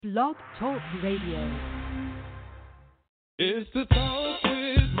Blog Talk Radio. It's the Talk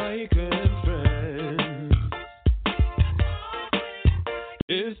with Mike and Friends.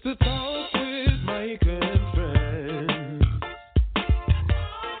 It's the Talk with Mike and Friends.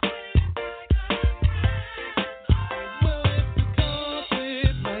 Well, it's the Talk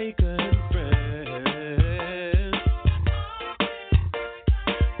with Mike and Friends.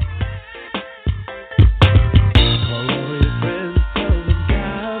 Call all your friends, tell them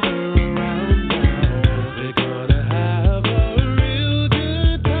gather around now. We're gonna have a real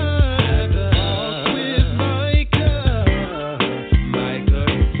good time. The Talk with Micah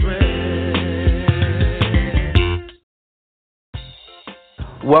and Friends.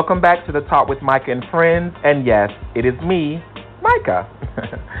 Welcome back to the Talk with Micah and Friends, and yes, it is me, Micah.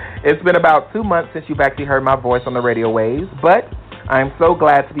 It's been about 2 months since you've actually heard my voice on the radio waves, but I'm so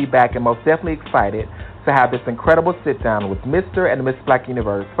glad to be back and most definitely excited to have this incredible sit-down with Mr. and Miss Black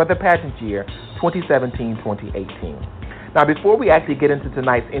Universe for the pageant year 2017-2018. Now, before we actually get into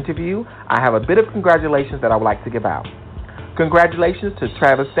tonight's interview, I have a bit of congratulations that I would like to give out. Congratulations to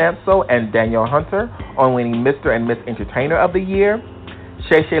Travis Stansel and Danielle Hunter on winning Mr. and Miss Entertainer of the Year,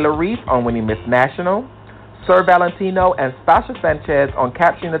 Shay Larif on winning Miss National, Sir Valentino and Sasha Sanchez on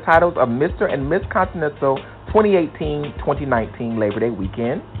capturing the titles of Mr. and Miss Continental 2018-2019 Labor Day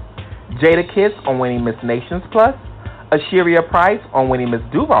weekend, Jada Kiss on winning Miss Nations Plus, Asheria Price on winning Miss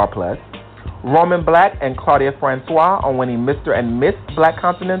Duval Plus, Roman Black and Claudia Francois on winning Mr. and Miss Black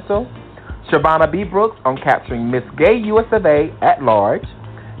Continental, Shavonna B. Brooks on capturing Miss Gay US of A at large,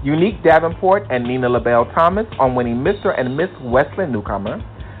 Unique Davenport and Nina LaBelle Thomas on winning Mr. and Miss Westland Newcomer,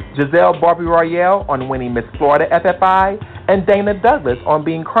 Giselle Barbie Royale on winning Miss Florida FFI, and Dana Douglas on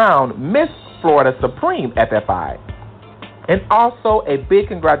being crowned Miss Florida Supreme FFI. And also a big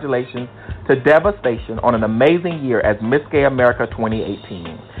congratulations to Devastation on an amazing year as Miss Gay America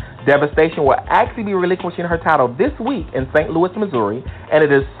 2018. Devastation will actually be relinquishing her title this week in St. Louis, Missouri, and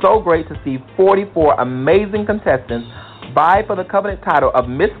it is so great to see 44 amazing contestants vie for the coveted title of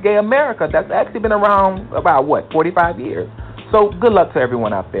Miss Gay America that's actually been around about, 45 years. So good luck to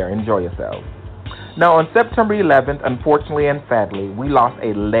everyone out there. Enjoy yourselves. Now, on September 11th, unfortunately and sadly, we lost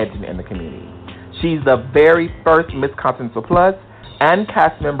a legend in the community. She's the very first Miss Continental Plus and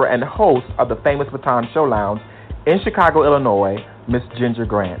cast member and host of the famous Baton Show Lounge in Chicago, Illinois, Miss Ginger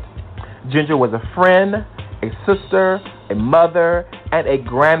Grant. Ginger was a friend, a sister, a mother, and a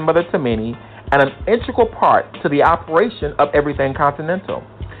grandmother to many, and an integral part to the operation of everything Continental.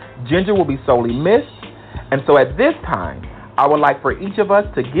 Ginger will be sorely missed, and so at this time, I would like for each of us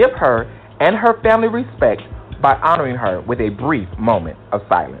to give her and her family respect by honoring her with a brief moment of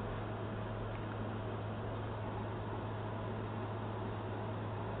silence.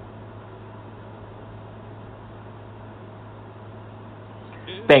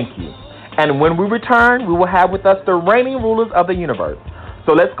 Thank you. And when we return, we will have with us the reigning rulers of the universe.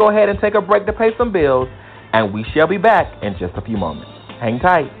 So let's go ahead and take a break to pay some bills, and we shall be back in just a few moments. Hang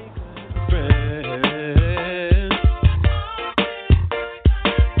tight.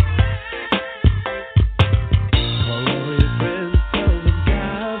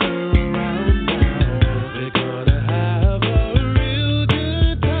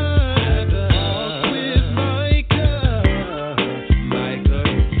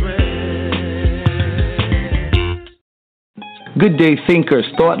 Good day, thinkers,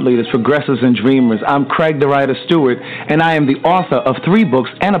 thought leaders, progressors, and dreamers. I'm Craig the Writer Stewart, and I am the author of 3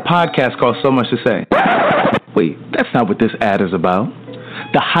 books and a podcast called So Much to Say. Wait, that's not what this ad is about.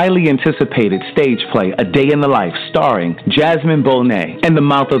 The highly anticipated stage play, A Day in the Life, starring Jasmine Bolnay and the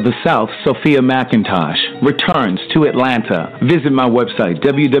Mouth of the South, Sophia McIntosh, returns to Atlanta. Visit my website,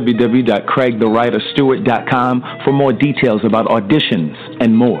 www.craigthewriterstewart.com, for more details about auditions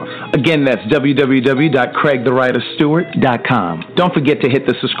and more. Again, that's www.craigthewriterstewart.com. Don't forget to hit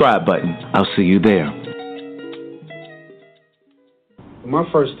the subscribe button. I'll see you there. My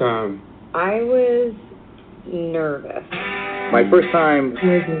first time, I was nervous. my first time,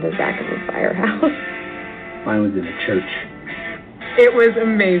 Was in the back of the firehouse. mine was in a church. It was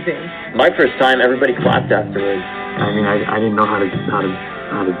amazing. My first time, everybody clapped afterwards. I mean, I didn't know how to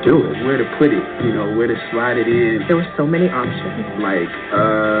do it, where to put it, where to slide it in. There were so many options. Like,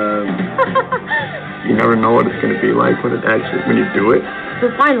 you never know what it's gonna be like when you do it. So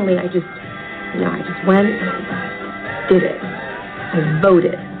finally, I just went and I did it. I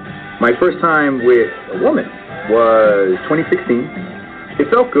voted. My first time with a woman was 2016. It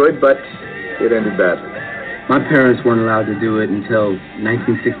felt good, but it ended badly. My parents weren't allowed to do it until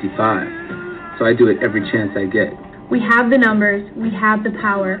 1965, so I do it every chance I get. We have the numbers. We have the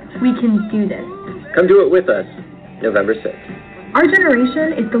power. We can do this. Come do it with us, November 6th. Our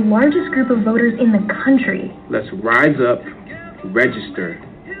generation is the largest group of voters in the country. Let's rise up, register,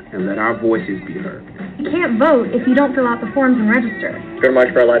 and let our voices be heard. You can't vote if you don't fill out the forms and register. Go to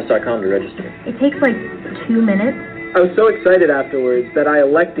marchfourlives.com to register. It takes like 2 minutes. I was so excited afterwards that I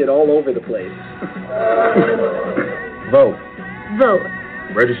elected all over the place. Vote. Vote.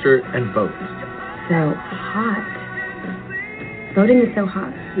 Register and vote. So hot. Voting is so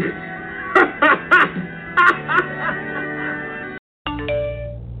hot.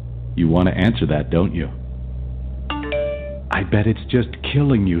 You want to answer that, don't you? I bet it's just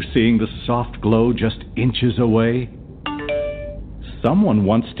killing you seeing the soft glow just inches away. Someone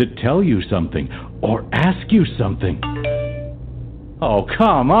wants to tell you something or ask you something. Oh,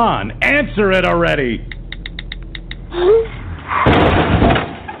 come on, answer it already!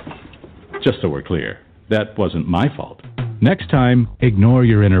 Just so we're clear, that wasn't my fault. Next time, ignore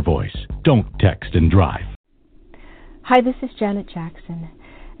your inner voice. Don't text and drive. Hi, this is Janet Jackson,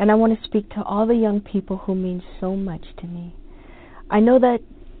 and I want to speak to all the young people who mean so much to me. I know that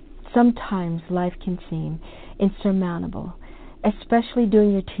sometimes life can seem insurmountable, especially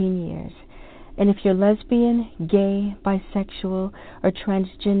during your teen years. And if you're lesbian, gay, bisexual, or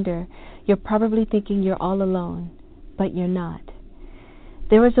transgender, you're probably thinking you're all alone, but you're not.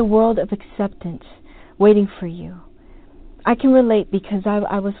 There is a world of acceptance waiting for you. I can relate because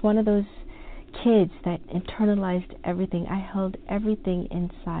I was one of those kids that internalized everything. I held everything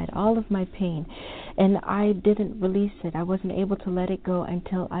inside, all of my pain, and I didn't release it. I wasn't able to let it go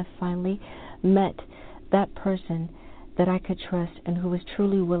until I finally met that person that I could trust and who was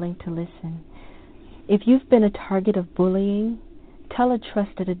truly willing to listen. If you've been a target of bullying, tell a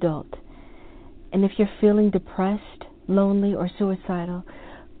trusted adult. And if you're feeling depressed, lonely, or suicidal,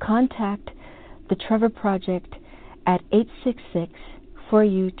 contact the Trevor Project at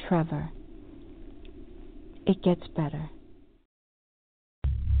 866-4U-TREVOR. It gets better.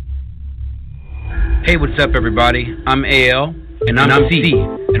 Hey, what's up, everybody? I'm AL, and I'm C,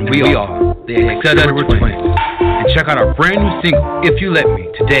 and we are the Etc. Twins. And check out our brand new single, If You Let Me,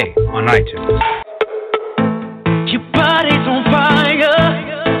 today on iTunes. Your body's on fire,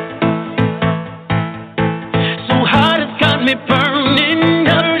 so hot it's got me burning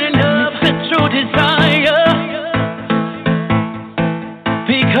up, sexual desire,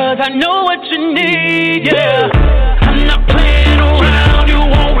 because I know what you need, yeah. I'm not playing around, you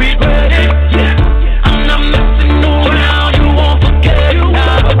won't regret it, yeah. I'm not messing around, you won't forget it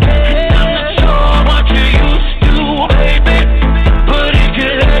now. And I'm not sure what you used to, baby, but if you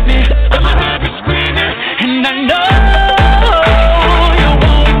let me, I'ma have you screaming. And I know you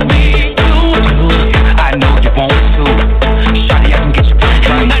want me to, I know you want to, shawty, I can get you right.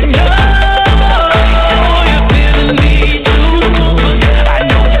 And I know you're feeling me too, I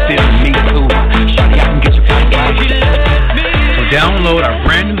know you're feeling me too, shawty, I can get you right. So download our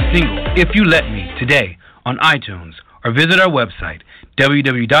brand new single, If You Let Me, today on iTunes, or visit our website,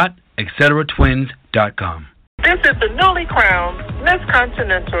 www.etcetratwins.com. This is the newly crowned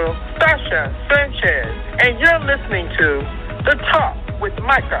Misconceptions, Sasha Sanchez, and you're listening to The Talk with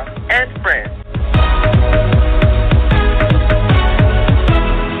Micah and Friends.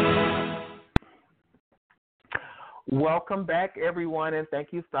 Welcome back, everyone, and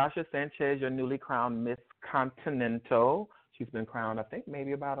thank you, Sasha Sanchez, your newly crowned Miss Continental. She's been crowned, I think,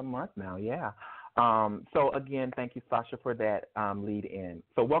 maybe about a month now, yeah. So, again, thank you, Sasha, for that lead in.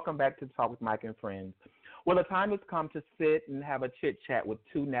 So, welcome back to Talk with Mike and Friends. Well, the time has come to sit and have a chit-chat with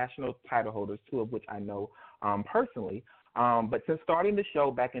two national title holders, two of which I know personally. But since starting the show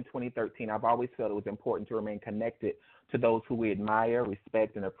back in 2013, I've always felt it was important to remain connected to those who we admire,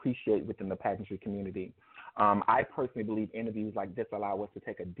 respect, and appreciate within the pageantry community. I personally believe interviews like this allow us to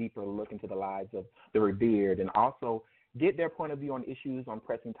take a deeper look into the lives of the revered and also get their point of view on issues, on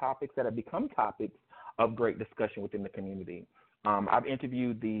pressing topics that have become topics of great discussion within the community. I've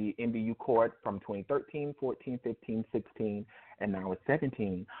interviewed the MBU court from 2013, 14, 15, 16, and now it's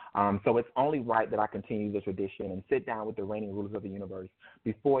 17. So it's only right that I continue this tradition and sit down with the reigning rulers of the universe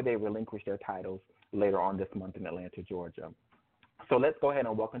before they relinquish their titles later on this month in Atlanta, Georgia. So let's go ahead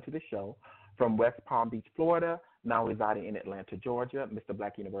and welcome to the show from West Palm Beach, Florida, now residing in Atlanta, Georgia, Mr.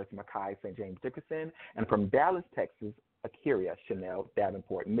 Black University Mehki St. James Dickerson, and from Dallas, Texas, Akira Chanel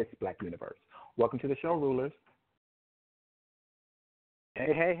Davenport, Miss Black Universe. Welcome to the show, rulers.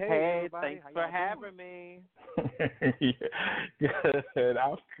 Hey, thanks for having me. Good.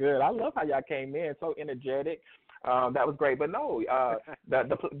 I'm good. I love how y'all came in, so energetic. That was great. But no,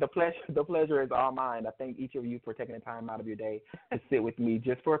 the pleasure is all mine. I thank each of you for taking the time out of your day to sit with me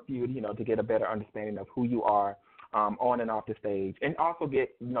just for a few, to get a better understanding of who you are on and off the stage, and also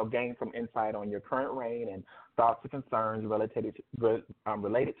gain some insight on your current reign and thoughts or concerns related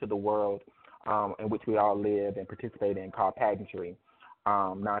to the world in which we all live and participate in, called Pageantry.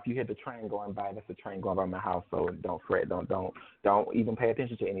 Now, if you hear the train going by, that's a train going by my house, so don't fret. Don't even pay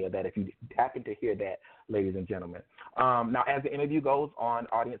attention to any of that if you happen to hear that, ladies and gentlemen. Now, as the interview goes on,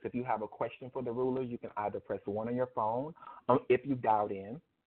 audience, if you have a question for the rulers, you can either press 1 on your phone if you dialed in,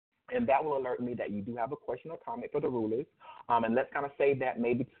 and that will alert me that you do have a question or comment for the rulers. And let's kind of save that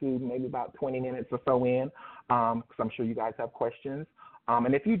maybe about 20 minutes or so in, because I'm sure you guys have questions.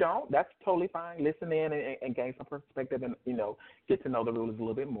 And if you don't, that's totally fine. Listen in and gain some perspective and, get to know the rulers a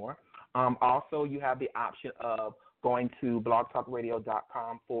little bit more. Also, you have the option of going to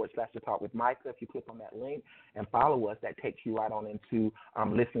blogtalkradio.com/The Talk with Micah. If you click on that link and follow us, that takes you right on into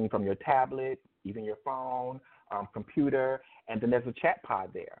listening from your tablet, even your phone, computer, and then there's a chat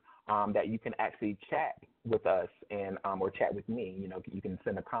pod there that you can actually chat with us and or chat with me. You can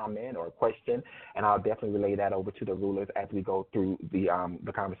send a comment or a question, and I'll definitely relay that over to the rulers as we go through the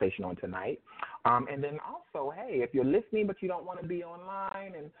conversation on tonight. And then also, hey, if you're listening but you don't want to be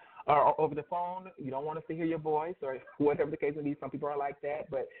online and or over the phone, you don't want us to hear your voice or whatever the case may be. Some people are like that,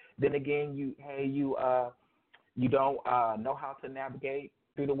 but then again, you don't know how to navigate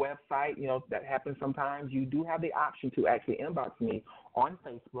through the website. That happens sometimes. You do have the option to actually inbox me on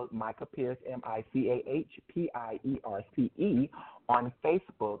Facebook, Micah Pierce, MICAHPIERCE on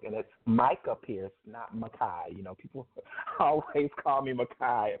Facebook, and it's Micah Pierce, not Makai. People always call me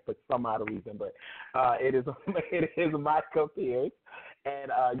Makai for some odd reason, but it is Micah Pierce,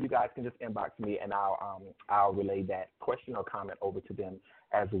 and you guys can just inbox me, and I'll relay that question or comment over to them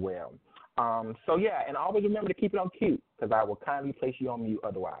as well. So yeah, and always remember to keep it on cue, because I will kindly place you on mute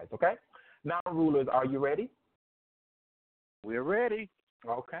otherwise. Okay. Now, rulers, are you ready? We're ready.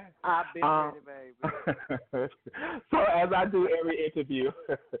 Okay. I've been ready, baby. So as I do every interview,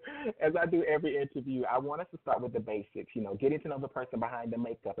 I want us to start with the basics, getting to know the person behind the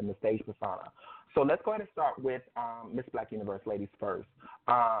makeup and the stage persona. So let's go ahead and start with Miss Black Universe, ladies first.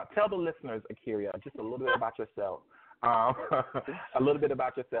 Tell the listeners, Akira, just a little bit about yourself. A little bit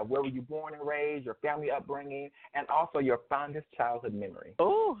about yourself. Where were you born and raised, your family upbringing, and also your fondest childhood memory.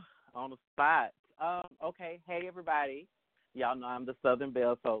 Oh, on the spot. Okay. Hey, everybody. Y'all know I'm the Southern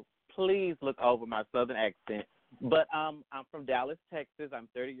Belle, so please look over my Southern accent. But I'm from Dallas, Texas. I'm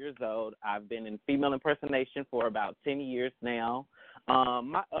 30 years old. I've been in female impersonation for about 10 years now.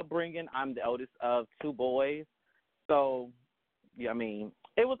 My upbringing, I'm the oldest of 2 boys. So, yeah,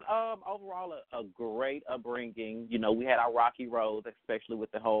 it was overall a great upbringing. We had our rocky roads, especially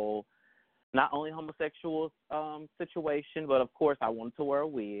with the whole not only homosexual situation, but, of course, I wanted to wear a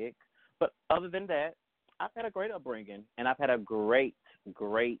wig. But other than that, I've had a great upbringing, and I've had a great,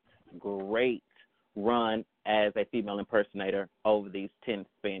 great, great run as a female impersonator over these 10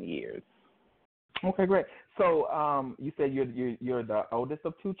 span years. Okay, great. So you said you're the oldest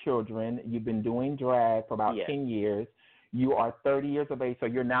of 2 children. You've been doing drag for about 10 years. You are 30 years of age, so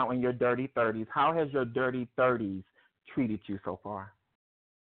you're now in your dirty 30s. How has your dirty 30s treated you so far?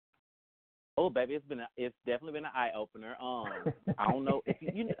 Oh, baby, it's definitely been an eye opener. I don't know if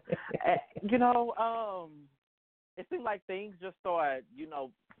it seems like things just start,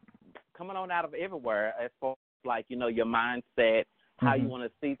 coming on out of everywhere as far as your mindset, how you want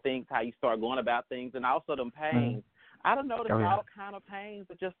to see things, how you start going about things, and also them pains. I don't know, there's all kind of pains,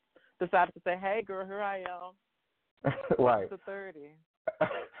 but just decided to say, hey, girl, here I am. Right. To 30.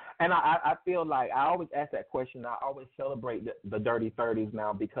 And I feel like I always ask that question. I always celebrate the dirty 30s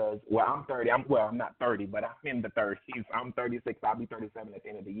now because, I'm 30. I'm not 30, but I'm in the 30s. I'm 36. I'll be 37 at the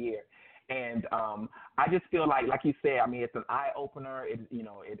end of the year. And I just feel like you said, it's an eye opener. It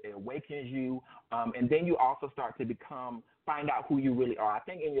awakens you, and then you also start to find out who you really are. I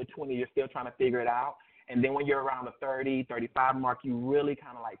think in your 20s you're still trying to figure it out. And then when you're around the 30, 35 mark, you really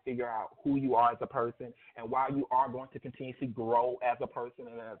kind of figure out who you are as a person. And while you are going to continuously grow as a person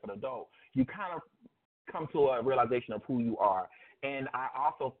and as an adult, you kind of come to a realization of who you are. And I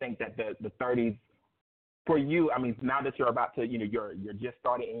also think that the 30s, for you, now that you're about to, you're just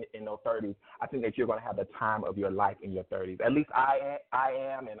starting in those 30s, I think that you're going to have the time of your life in your 30s. At least I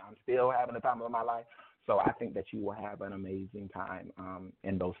am, and I'm still having the time of my life. So I think that you will have an amazing time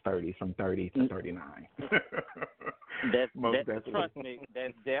in those 30s, from 30 to 39. Trust me,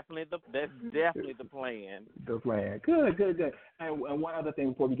 that's definitely the plan. The plan. Good. And one other thing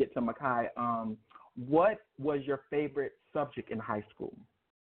before we get to Makai, what was your favorite subject in high school?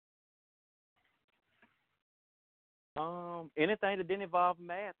 Anything that didn't involve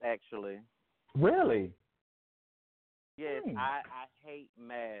math, actually. Really? Yes, I hate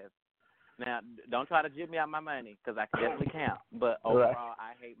math. Now, don't try to jib me out my money because I can definitely count. But overall,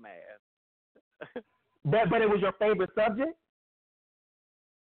 I hate math. But it was your favorite subject?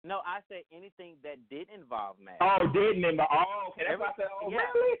 No, I said anything that did involve math. Oh, didn't involve. Oh, okay. That's why I said,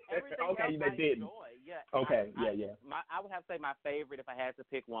 really? Everything okay, else they didn't. enjoy. Yeah. Okay, I would have to say my favorite, if I had to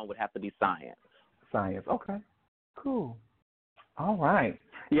pick one, would have to be science. Science. Okay. Cool. All right.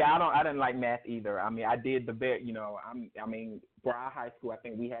 Yeah, I didn't like math either. I mean, I did the bit. For our high school, I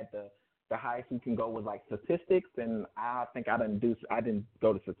think we had the highest we can go was like statistics, and I think I didn't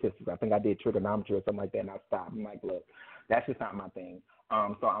go to statistics. I think I did trigonometry or something like that, and I stopped. I'm like, look, that's just not my thing.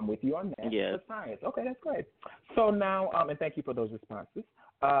 So I'm with you on that. Yes. Science. Okay, that's great. So now, and thank you for those responses.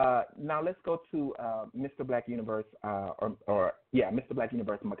 Now let's go to Mr. Black Universe, Mr. Black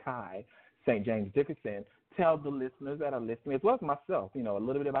Universe Mehki St. James Dickerson. Tell the listeners that are listening, as well as myself, a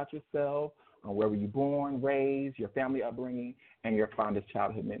little bit about yourself, where were you born, raised, your family upbringing, and your fondest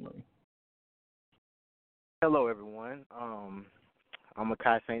childhood memory. Hello, everyone. I'm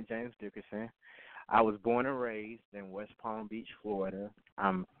Mehki St. James Dickerson. I was born and raised in West Palm Beach, Florida.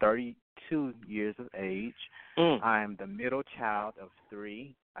 I'm 32 years of age. I'm the middle child of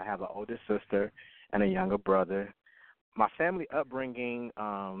 3. I have an older sister and a younger brother. My family upbringing,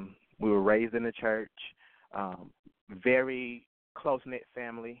 we were raised in the church, very close-knit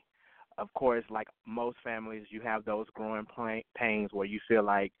family. Of course, like most families, you have those growing pains where you feel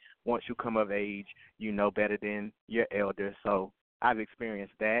like once you come of age, you know better than your elders. So I've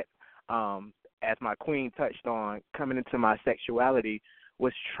experienced that. As my queen touched on, coming into my sexuality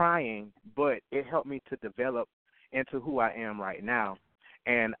was trying, but it helped me to develop into who I am right now.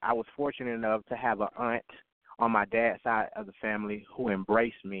 And I was fortunate enough to have an aunt on my dad's side of the family who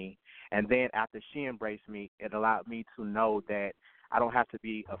embraced me. And then after she embraced me, it allowed me to know that I don't have to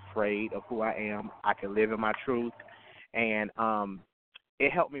be afraid of who I am. I can live in my truth. And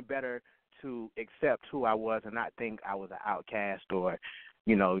it helped me better to accept who I was and not think I was an outcast or,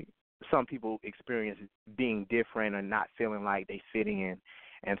 some people experience being different or not feeling like they fit in.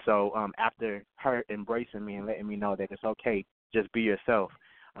 And so after her embracing me and letting me know that it's okay, just be yourself,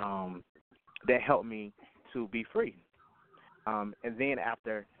 that helped me to be free. And then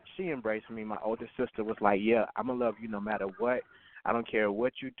after she embraced me, my older sister was like, yeah, I'm going to love you no matter what. I don't care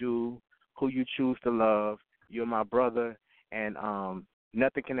what you do, who you choose to love. You're my brother, and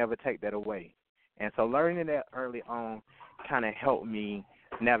nothing can ever take that away. And so learning that early on kind of helped me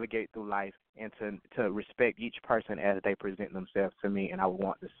navigate through life and to respect each person as they present themselves to me, and I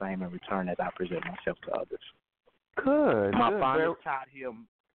want the same in return as I present myself to others. Good. My fondest childhood.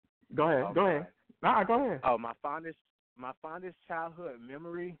 Go ahead. Go ahead. Go ahead. Oh, my fondest childhood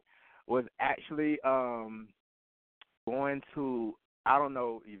memory was actually going to, I don't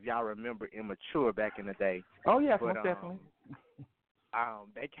know if y'all remember Immature back in the day. Oh, yes, but, most definitely.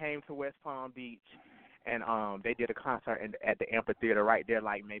 They came to West Palm Beach, and they did a concert at the amphitheater right there,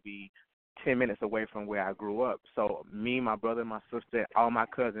 like maybe 10 minutes away from where I grew up. So me, my brother, my sister, all my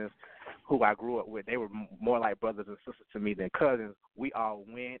cousins who I grew up with, they were more like brothers and sisters to me than cousins. We all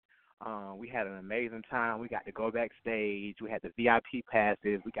went. We had an amazing time. We got to go backstage. We had the VIP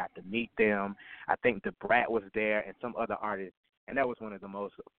passes. We got to meet them. I think the Brat was there and some other artists, and that was one of the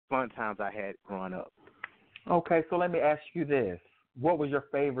most fun times I had growing up. Okay, so let me ask you this. What was your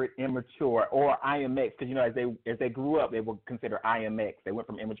favorite Immature or IMX? Because, as they grew up, they were considered IMX. They went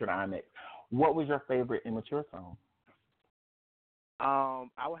from Immature to IMX. What was your favorite Immature song?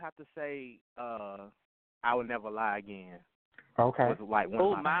 I would have to say I Will Never Lie Again. Okay. Was like one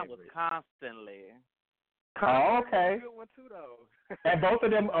of my mine was Constantly. Oh, okay. Good one too, though. And both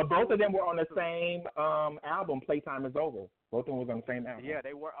of them were on the same album. Playtime Is Over. Both of them was on the same album. Yeah,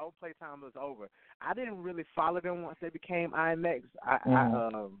 they were. Oh, Playtime Was Over. I didn't really follow them once they became IMX.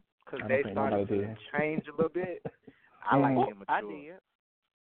 Because they started to change a little bit. I like Immature. I did.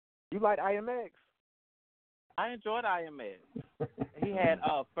 You like IMX? I enjoyed IMX. He had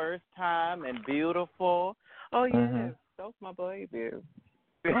First Time and Beautiful. Oh yes, that's my baby.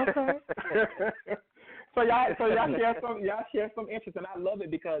 Okay. So y'all share some interest, and I love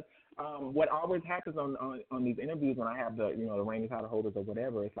it because what always happens on these interviews when I have the the reigning title holders or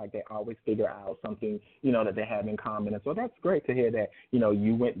whatever, it's like they always figure out something that they have in common, and so that's great to hear that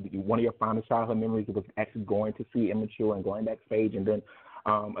you went, one of your fondest childhood memories was actually going to see Immature and going backstage, and then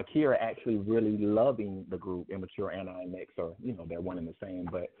Akira actually really loving the group Immature and IMX, or they're one and the same.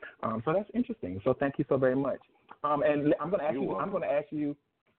 But so that's interesting. So thank you so very much. And I'm going to ask you,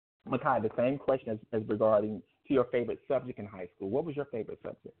 Mehki, the same question as regarding to your favorite subject in high school. What was your favorite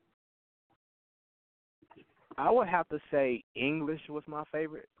subject? I would have to say English was my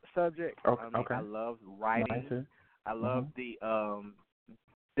favorite subject. Okay. I loved writing. Nice. I loved the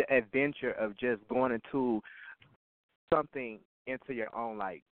adventure of just going into something into your own,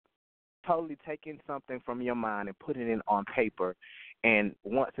 like, totally taking something from your mind and putting it on paper. And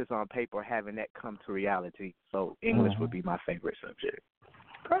once it's on paper, having that come to reality. So English would be my favorite subject.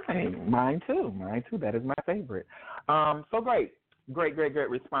 Great. Mine too. That is my favorite. So great. Great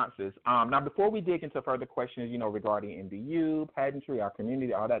responses. Now, before we dig into further questions, regarding NBU, pageantry, our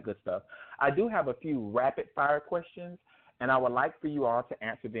community, all that good stuff, I do have a few rapid-fire questions, and I would like for you all to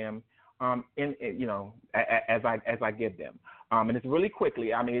answer them as I give them. And it's really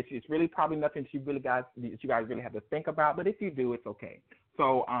quickly. I mean, it's really probably nothing that you guys really have to think about, but if you do, it's okay.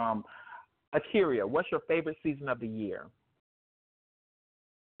 So, Akira, what's your favorite season of the year?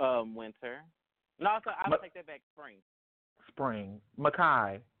 Winter. No, so I'll take that back. Spring.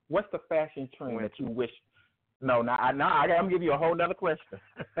 Makai, what's the fashion trend that you wish? No, I'm gonna give you a whole nother question.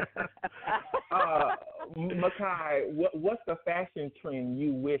 Makai, what's the fashion trend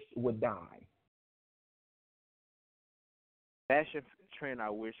you wish would die? Fashion trend I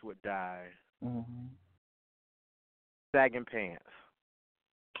wish would die. Mm-hmm. Sagging pants.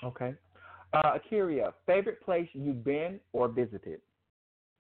 Okay. Akira, favorite place you've been or visited?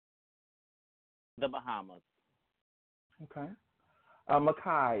 The Bahamas. Okay.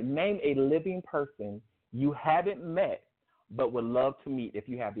 Makai, name a living person you haven't met but would love to meet if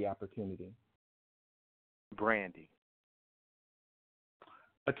you have the opportunity. Brandy.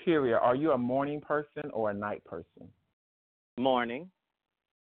 Akira, are you a morning person or a night person? Morning.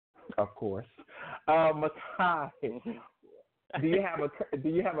 Of course. Makai, do you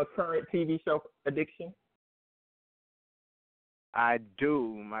have a current TV show addiction? I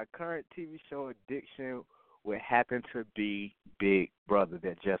do. My current TV show addiction would happen to be Big Brother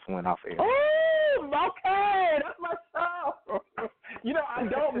that just went off air. Oh, okay. That's my show. I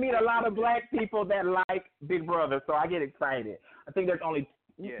don't meet a lot of black people that like Big Brother, so I get excited. I think there's only,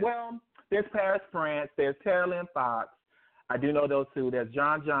 there's Paris France, there's Tara Lynn Fox. I do know those two. There's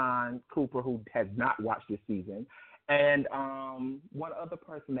John Cooper, who has not watched this season. And one other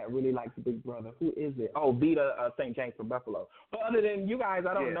person that really likes Big Brother. Who is it? Oh, Vita St. James from Buffalo. But other than you guys,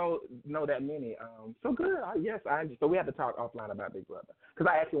 I don't know that many. So good. So we have to talk offline about Big Brother because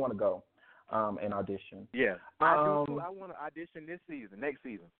I actually want to go and audition. Yeah, I do too. I want to audition next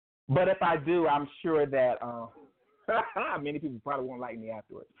season. But if I do, I'm sure that many people probably won't like me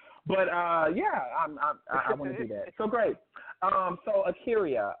afterwards. But I want to do that. So great. So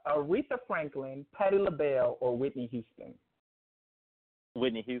Akira, Aretha Franklin, Patti LaBelle, or Whitney Houston?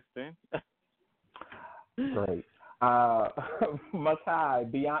 Whitney Houston. Great. Makai,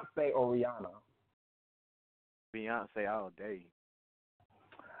 Beyonce or Rihanna? Beyonce all day.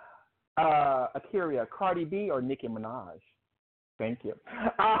 Akira, Cardi B or Nicki Minaj? Thank you.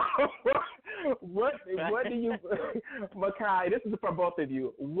 What do you, Makai, this is for both of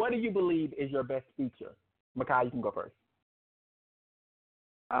you. What do you believe is your best feature? Makai, you can go first.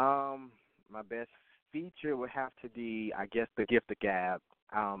 My best feature would have to be, I guess, the gift of gab.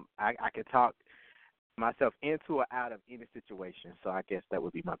 I can talk myself into or out of any situation, so I guess that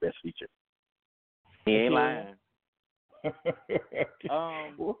would be my best feature. He ain't lying.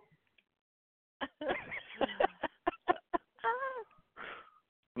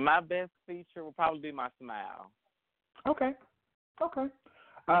 My best feature will probably be my smile. Okay.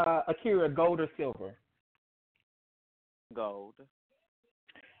 Akira, gold or silver? Gold.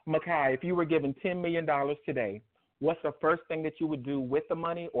 Makai, if you were given $10 million today, what's the first thing that you would do with the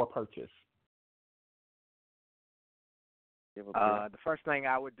money or purchase? The first thing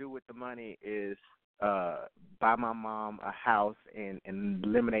I would do with the money is buy my mom a house and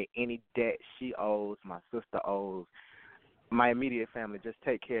eliminate any debt she owes, my sister owes, my immediate family. Just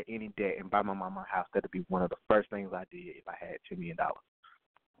take care of any debt and buy my mom a house. That would be one of the first things I did if I had $10 million.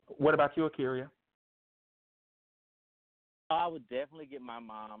 What about you, Akira? I would definitely get my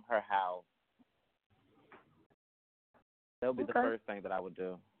mom her house. That would be the first thing that I would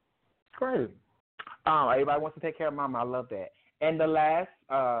do. Great. Everybody wants to take care of mama. I love that. And the last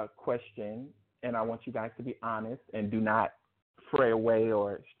question, and I want you guys to be honest and do not fray away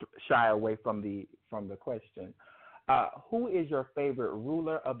or shy away from the question. Who is your favorite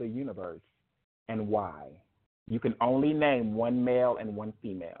ruler of the universe and why? You can only name one male and one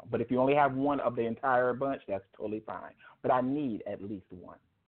female. But if you only have one of the entire bunch, that's totally fine. But I need at least one.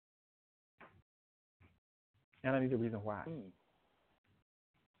 And I need a reason why.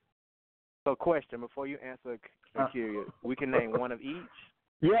 So question, before you answer, Akira, we can name one of each?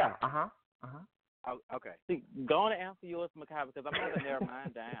 Yeah, Oh, okay. See, go on and answer yours, Makai, because I'm going to narrow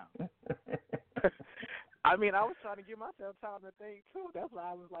mine down. I mean, I was trying to give myself time to think, too. That's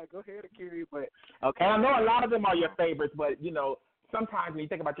why I was like, go ahead, Akira. But, okay. And I know a lot of them are your favorites, but, sometimes when you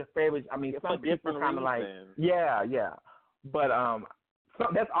think about your favorites, I mean, some people kind of like, yeah. But,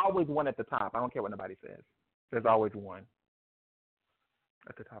 there's always one at the top. I don't care what nobody says. There's always one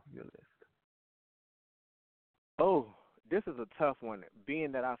at the top of your list. Oh, this is a tough one.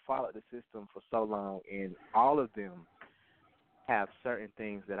 Being that I followed the system for so long, and all of them have certain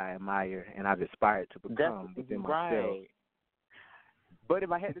things that I admire and I've aspired to become within myself. But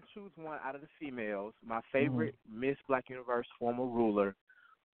if I had to choose one out of the females, my favorite Miss Black Universe former ruler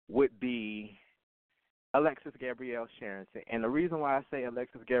would be Alexis Gabrielle Sherrington. And the reason why I say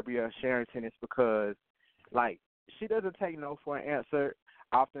Alexis Gabrielle Sherrington is because, like, she doesn't take no for an answer.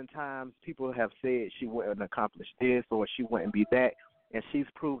 Oftentimes, people have said she wouldn't accomplish this or she wouldn't be that, and she's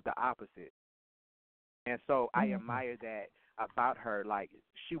proved the opposite. And so I admire that about her. Like,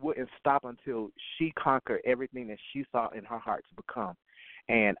 she wouldn't stop until she conquered everything that she saw in her heart to become.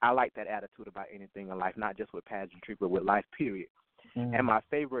 And I like that attitude about anything in life, not just with pageantry, but with life, period. And my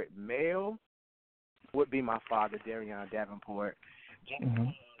favorite male would be my father, Chanel Davenport.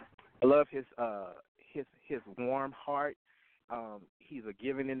 I love his warm heart. He's a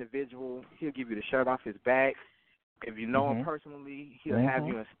giving individual. He'll give you the shirt off his back. If you know him personally, he'll have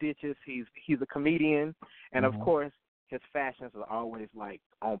you in stitches. He's a comedian, and of course, his fashions are always like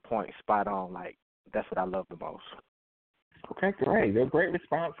on point, spot on. Like, that's what I love the most. Okay, great. They're great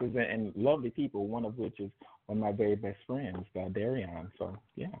responses and lovely people. One of which is one of my very best friends, Darion. So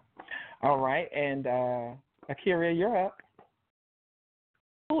yeah. All right, and Akira, you're up.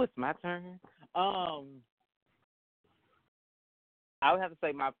 Oh, it's my turn. I would have to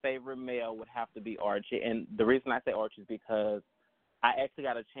say my favorite male would have to be Archie, and the reason I say Archie is because I actually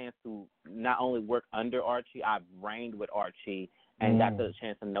got a chance to not only work under Archie, I reigned with Archie and got the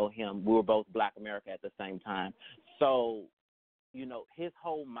chance to know him. We were both Black America at the same time. So, you know, his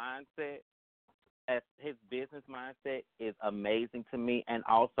whole mindset, as his business mindset is amazing to me, and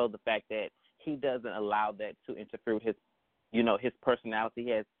also the fact that he doesn't allow that to interfere with his, you know, his personality. He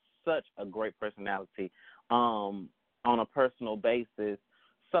has such a great personality on a personal basis.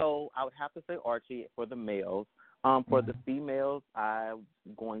 So I would have to say Archie for the males. For the females, I'm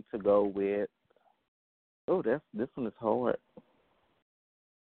going to go with, this one is hard.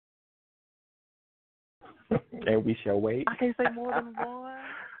 And we shall wait. I can't say more than one.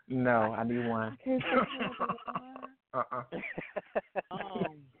 No, I need one. I can't say more than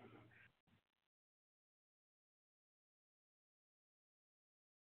one.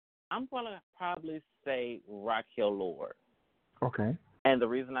 I'm going to probably say Raquel Lord. Okay. And the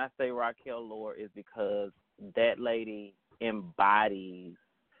reason I say Raquel Lord is because that lady embodies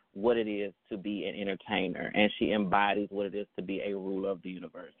what it is to be an entertainer, and she embodies what it is to be a ruler of the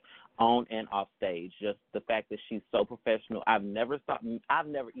universe, on and off stage. Just the fact that she's so professional. I've never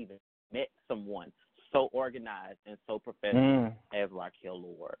even met someone so organized and so professional as Raquel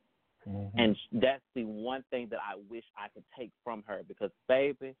Lord. And that's the one thing that I wish I could take from her, because,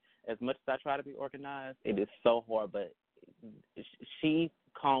 baby, as much as I try to be organized, it is so hard, but she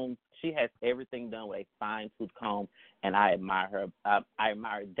has everything done with a fine-tooth comb, and I admire her. I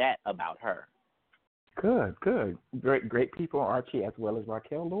admire that about her. Good. Great people, Archie, as well as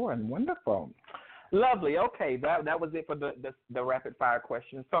Raquel Lauren. Wonderful. Lovely. Okay, that was it for the rapid-fire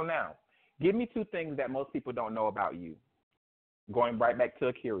questions. So now, give me two things that most people don't know about you. Going right back to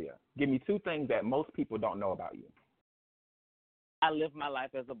Akira. Give me two things that most people don't know about you. I live my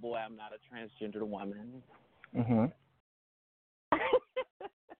life as a boy. I'm not a transgender woman. No.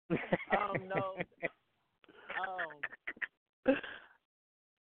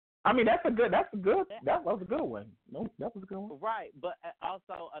 I mean, that was a good one. No, that was a good one. Right, but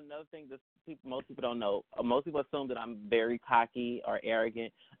also another thing that most people don't know. Most people assume that I'm very cocky or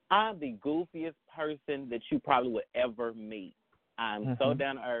arrogant. I'm the goofiest person that you probably would ever meet. I'm so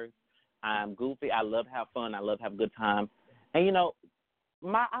down to earth. I'm goofy. I love to have fun. I love to have a good time. And, you know,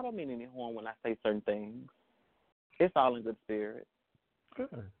 I don't mean any harm when I say certain things. It's all in good spirit.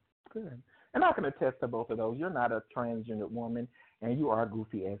 Good. And I can attest to both of those. You're not a transgender woman, and you are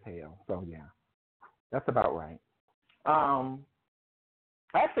goofy as hell. So, yeah, that's about right.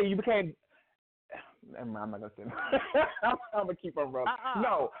 Actually, you became – I'm not going to say I'm going to keep on rolling.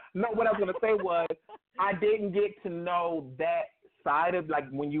 No, what I was going to say was I didn't get to know that side of, like,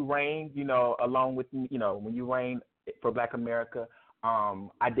 when you reigned, you know, along with, you know, when you reigned for Black America,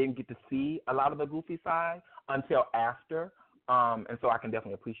 I didn't get to see a lot of the goofy side until after. And so I can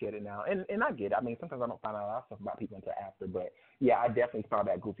definitely appreciate it now. And I get it. I mean, sometimes I don't find out a lot of stuff about people until after. But, yeah, I definitely saw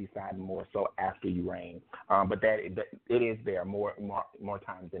that goofy side more so after you reign. But that it is there more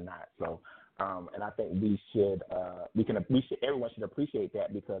times than not. So, and I think everyone should appreciate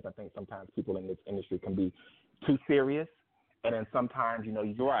that, because I think sometimes people in this industry can be too serious And then sometimes, you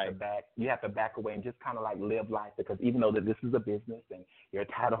have to back away and just kind of like live life, because even though that this is a business and you're a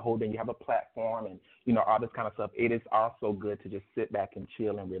title holder and you have a platform and, all this kind of stuff, it is also good to just sit back and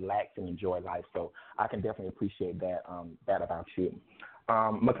chill and relax and enjoy life. So I can definitely appreciate that about you.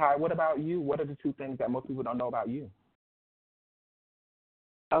 Mehki, what about you? What are the two things that most people don't know about you?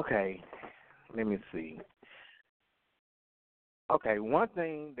 Okay, let me see. Okay, one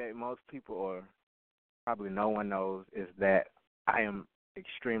thing that most people, or probably no one knows, is that I am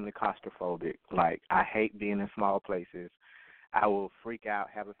extremely claustrophobic. Like, I hate being in small places. I will freak out,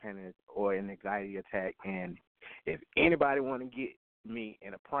 have a panic or an anxiety attack, and if anybody want to get me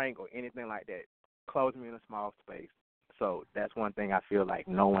in a prank or anything like that, close me in a small space. So that's one thing I feel like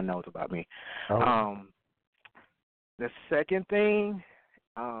no one knows about me. Oh. The second thing,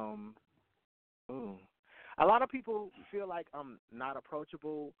 a lot of people feel like I'm not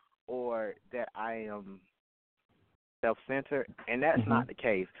approachable or that I am self-centered, and that's not the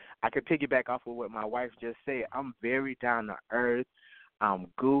case. I could piggyback off of what my wife just said. I'm very down to earth. I'm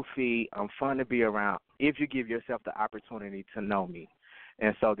goofy. I'm fun to be around if you give yourself the opportunity to know me.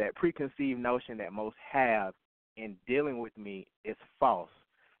 And so that preconceived notion that most have in dealing with me is false.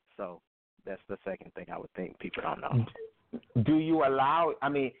 So that's the second thing I would think people don't know. Do you allow,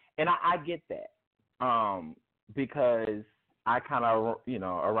 and I get that, because I kind of,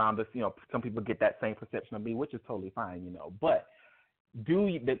 around this, some people get that same perception of me, which is totally fine, but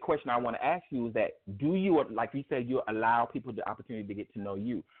the question I want to ask you is that, do you, like you said, you allow people the opportunity to get to know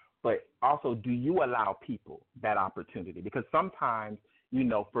you, but also do you allow people that opportunity? Because sometimes,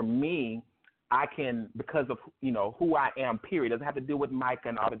 for me, I can, because of, who I am, period, doesn't have to do with Micah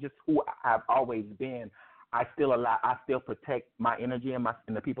and all, but just who I've always been, I still protect my energy and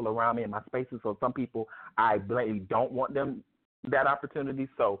the people around me and my spaces. So some people, I blatantly don't want them that opportunity.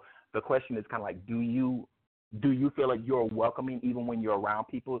 So the question is kind of like, do you feel like you're welcoming even when you're around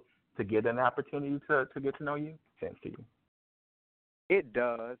people to give them the opportunity to get to know you? Sense to you? It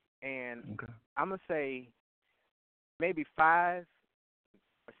does, and I'm gonna say maybe 5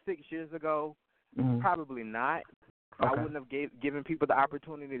 or 6 years ago, probably not. I wouldn't have given people the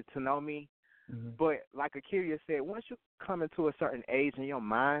opportunity to know me. But like Akira said, once you come into a certain age and your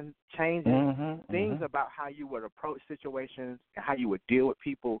mind changes, things about how you would approach situations and how you would deal with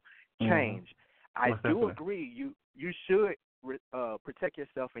people change. I do agree. You should protect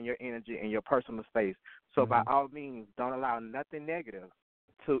yourself and your energy and your personal space. So by all means, don't allow nothing negative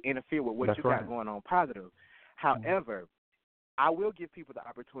to interfere with what you got going on positive. However, I will give people the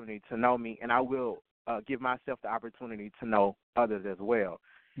opportunity to know me, and I will give myself the opportunity to know others as well.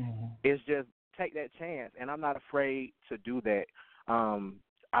 It's just take that chance, and I'm not afraid to do that.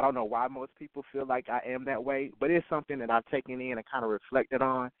 I don't know why most people feel like I am that way, but it's something that I've taken in and kind of reflected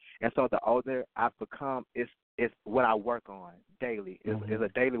on. And so the older I've become, it's what I work on daily. It's a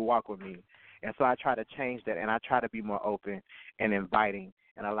daily walk with me. And so I try to change that, and I try to be more open and inviting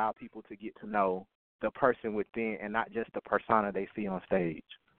and allow people to get to know the person within and not just the persona they see on stage.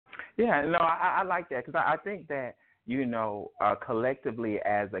 Yeah, no, I like that, because I think that, collectively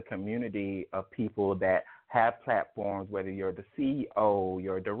as a community of people that have platforms, whether you're the CEO,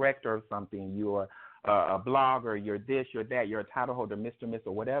 you're a director of something, you're a blogger, you're this, you're that, you're a title holder, Mr., Miss,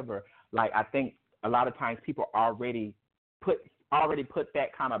 or whatever, like I think a lot of times people already put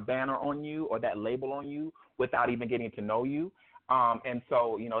that kind of banner on you or that label on you without even getting to know you. And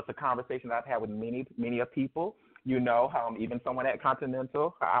so, it's a conversation that I've had with many of people. Even someone at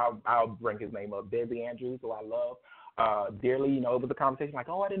Continental, I'll bring his name up, Desi Andrews, who I love dearly. It was a conversation like,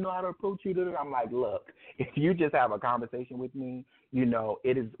 I didn't know how to approach you. I'm like, look, if you just have a conversation with me,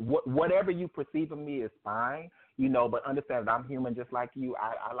 it is whatever you perceive of me is fine, but understand that I'm human just like you.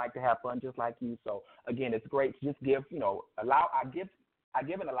 I like to have fun just like you. So again, it's great to just give, I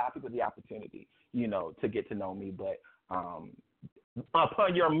give and allow people the opportunity, to get to know me. But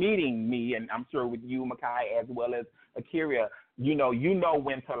upon your meeting me, and I'm sure with you, Mehki, as well as Akira, you know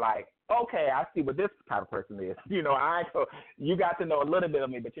when to like, okay, I see what this type of person is. You got to know a little bit of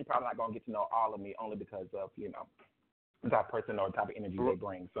me, but you're probably not going to get to know all of me only because of, the type of person or the type of energy they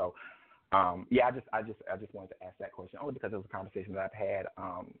bring. So, I just wanted to ask that question only because it was a conversation that I've had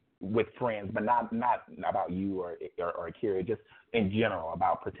with friends, but not about you or Akira, just in general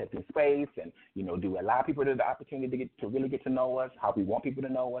about protecting space and, do we allow people the opportunity to really get to know us, how we want people to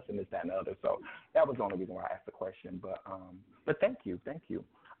know us, and this, that, and the other. So that was the only reason why I asked the question. But thank you.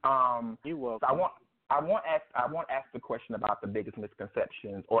 You're welcome. So I won't ask the question about the biggest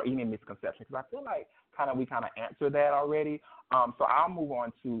misconceptions or any misconceptions, because I feel like we answered that already. So I'll move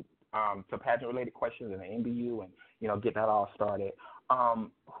on to pageant-related questions in the NBU and, get that all started.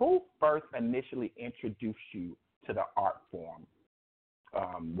 Who first initially introduced you to the art form,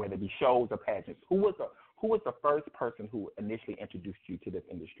 whether it be shows or pageants? Who was the first person who initially introduced you to this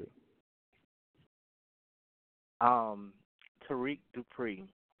industry? Tariq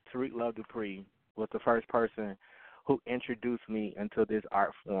Love Dupree was the first person who introduced me into this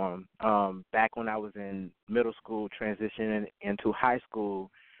art form. Back when I was in middle school, transitioning into high school,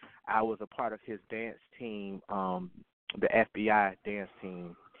 I was a part of his dance team, the FBI dance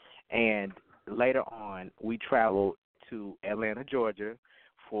team. And later on, we traveled to Atlanta, Georgia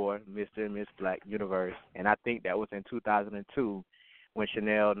for Mr. and Miss Black Universe. And I think that was in 2002 when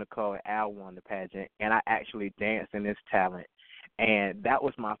Chanel, Nicole, and Al won the pageant. And I actually danced in this talent. And that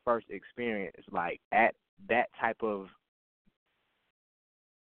was my first experience, like, at that type of,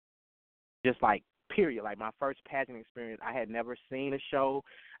 just like, period, like my first pageant experience. I had never seen a show.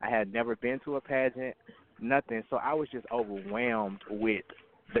 I had never been to a pageant, nothing. So I was just overwhelmed with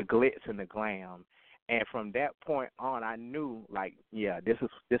the glitz and the glam. And from that point on, I knew, like, yeah, this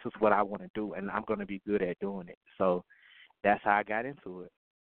is what I want to do, and I'm going to be good at doing it. So that's how I got into it.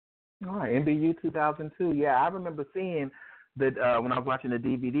 All right, NBU 2002. Yeah, I remember seeing that when I was watching the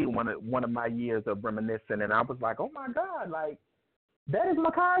DVD, one of my years of reminiscing, and I was like, oh my God, like that is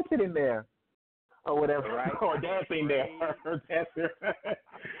Mehki sitting there, or whatever, right? Or dancing there, or dancing.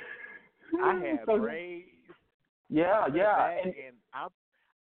 I had braids. Yeah. And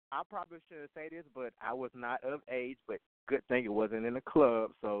I probably shouldn't say this, but I was not of age, but good thing it wasn't in a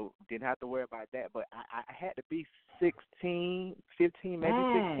club, so didn't have to worry about that. But I had to be 16, 15, maybe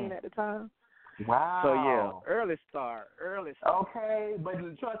 16 at the time. Wow. So yeah, early start. Okay, but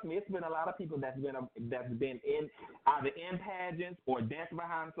trust me, it's been a lot of people that's been in either in pageants or dancing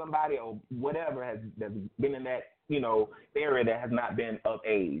behind somebody or whatever that's been in that area that has not been of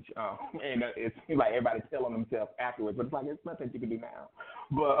age. And it seems like everybody telling themselves afterwards, but it's like it's nothing you can do now.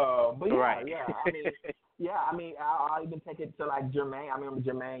 But yeah, right. I mean, I'll even take it to like Jermaine. I remember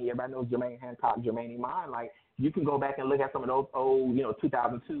Jermaine. Everybody knows Jermaine Hancock, Jermaine Iman. Like you can go back and look at some of those old,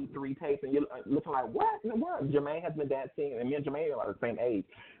 2002, 3 tapes, and you're looking like, what in the world? Jermaine has been dancing, and me and Jermaine are the same age.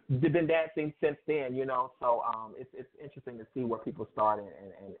 They've been dancing since then, So it's interesting to see where people started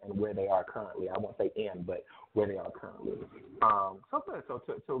and where they are currently. I won't say in, but where they are currently. So good. So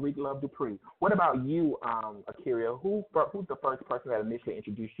Tariq Love Dupree. What about you, Akira? Who's the first person that initially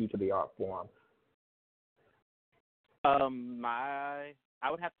introduced you to the art form? I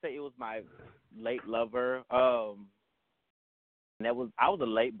would have to say it was my late lover. I was a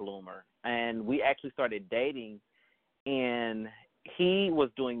late bloomer, and we actually started dating, and he was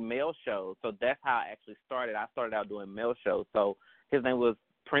doing male shows, so that's how I actually started. I started out doing male shows. So his name was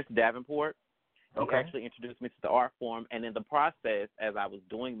Prince Davenport. He actually introduced me to the art form, and in the process, as I was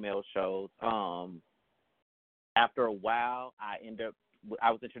doing male shows, after a while, I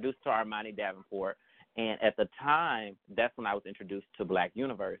was introduced to Armani Davenport. And at the time, that's when I was introduced to Black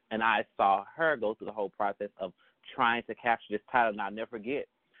Universe. And I saw her go through the whole process of trying to capture this title. And I'll never forget,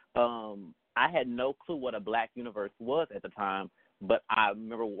 I had no clue what a Black Universe was at the time, but I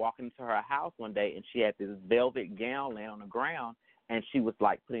remember walking into her house one day, and she had this velvet gown laying on the ground, and she was,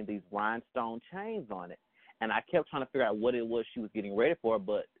 like, putting these rhinestone chains on it. And I kept trying to figure out what it was she was getting ready for,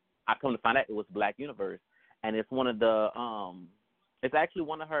 but I come to find out it was Black Universe. And it's one of the it's actually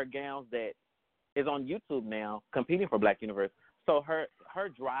one of her gowns that is on YouTube now, competing for Black Universe. So her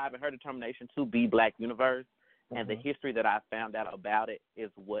drive and her determination to be Black Universe and the history that I found out about it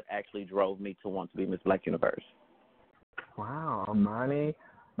is what actually drove me to want to be Miss Black Universe. Wow, Armani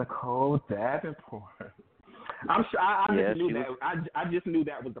Nicole Davenport. I'm sure I just knew that. I just knew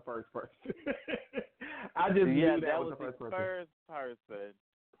that was the first person. I just knew that was the first person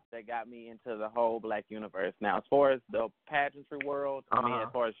that got me into the whole Black Universe. Now, as far as the pageantry world, I mean, as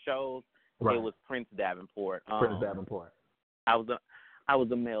far as shows. Right. It was Prince Davenport. Prince Davenport. I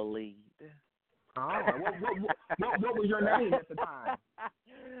was a male lead. Oh, what was your name at the time?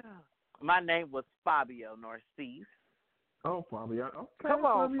 My name was Fabio Narcisse. Oh, Fabio. Okay. Come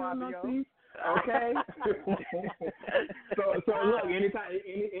on, Fabio. Okay. so look,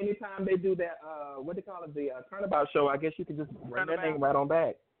 anytime they do that, what do they call it, the turnabout show, I guess you can just bring that name right on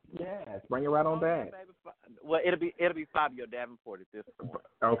back. Yes, bring it right on back. Well, it'll be Fabio Davenport at this point.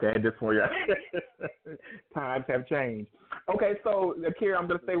 Okay, at this point, yeah. Times have changed. Okay, so Akira, I'm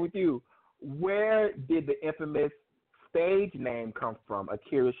going to stay with you. Where did the infamous stage name come from,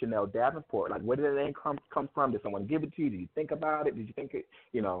 Akira Chanel Davenport? Like, where did the name come from? Did someone give it to you? Did you think about it? Did you think it,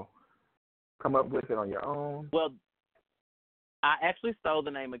 come up with it on your own? Well, I actually stole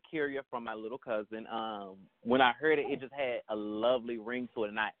the name Akira from my little cousin. When I heard it, it just had a lovely ring to it,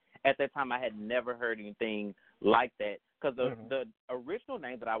 and at that time I had never heard anything like that. because the original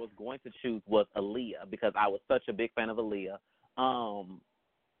name that I was going to choose was Aaliyah because I was such a big fan of Aaliyah.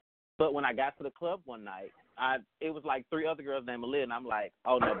 But when I got to the club one night, it was like 3 other girls named Aaliyah, and I'm like,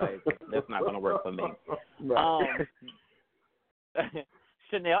 oh, no, baby, that's not going to work for me.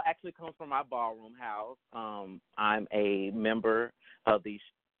 Chanel actually comes from my ballroom house. I'm a member of the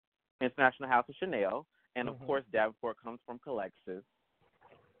International House of Chanel, and, of course, Davenport comes from Colexis.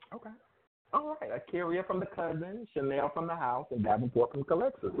 Okay. All right. Akira from the cousin, Chanel from the house, and Davenport from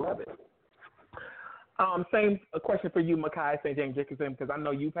Colexis. Love it. Same question for you, Mehki St. James Dickerson, because I know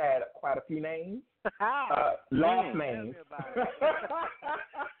you've had quite a few names. Last names.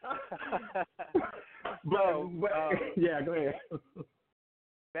 but yeah, go ahead.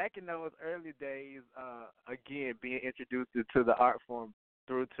 Back in those early days, again, being introduced to the art form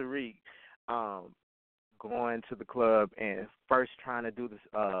through Tariq, going to the club and first trying to do this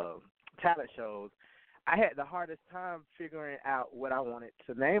talent shows, I had the hardest time figuring out what I wanted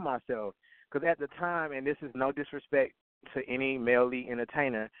to name myself. Because at the time, and this is no disrespect to any male lead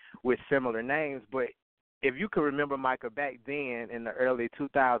entertainer with similar names, but if you could remember, Micah, back then in the early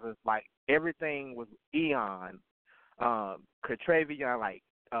 2000s, like everything was Eon, Catravion, like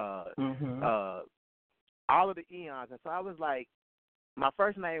all of the Eons. And so I was like, my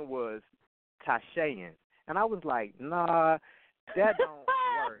first name was Tashayan. And I was like, nah, that don't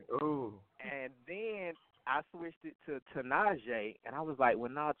work. Ooh. And then I switched it to Tanaje, and I was like,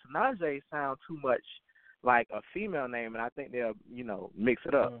 well, no, Tanaje sounds too much like a female name, and I think they'll, mix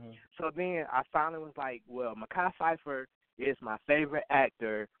it up. So then I finally was like, well, Mehki Cypher is my favorite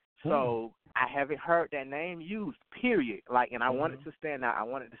actor, so I haven't heard that name used, period. Like, and I wanted to stand out. I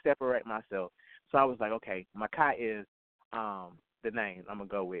wanted to separate myself. So I was like, okay, Mehki is the name I'm going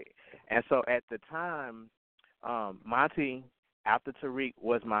to go with. And so at the time, Monty, after Tariq,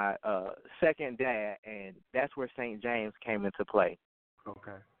 was my second dad, and that's where St. James came into play.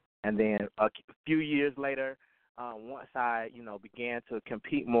 Okay. And then a few years later, once I, began to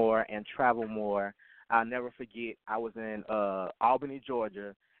compete more and travel more, I'll never forget, I was in Albany,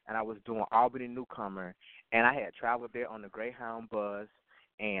 Georgia, and I was doing Albany Newcomer, and I had traveled there on the Greyhound bus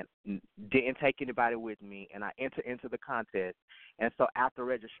and didn't take anybody with me, and I entered into the contest. And so after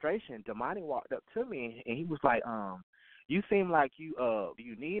registration, Damani walked up to me, and he was like, you seem like you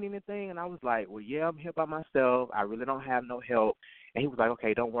need anything? And I was like, well, yeah, I'm here by myself. I really don't have no help. And he was like,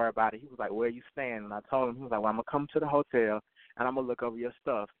 okay, don't worry about it. He was like, where are you staying? And I told him, he was like, well, I'm going to come to the hotel, and I'm going to look over your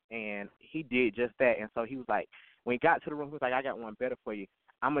stuff. And he did just that. And so he was like, when he got to the room, he was like, I got one better for you.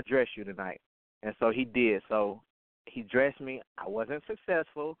 I'm going to dress you tonight. And so he did. So he dressed me. I wasn't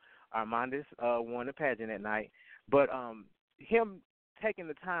successful. Armandus won the pageant that night. But him taking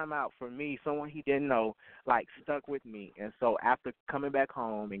the time out for me, someone he didn't know, like, stuck with me. And so after coming back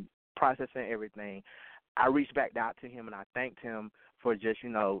home and processing everything, I reached back out to him, and I thanked him for just,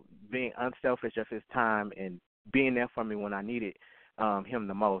 being unselfish of his time and being there for me when I needed him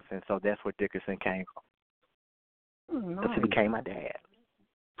the most. And so that's where Dickerson came from. Nice. He became my dad.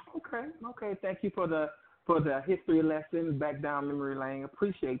 Okay. Thank you for the history lesson back down memory lane.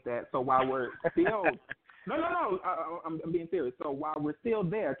 Appreciate that. So while we're still No. I'm being serious. So while we're still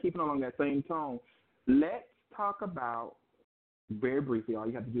there, keeping along that same tone, let's talk about, very briefly, all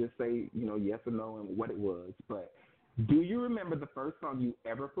you have to do is say, yes or no and what it was. But do you remember the first song you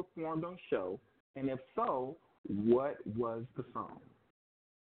ever performed on show? And if so, what was the song?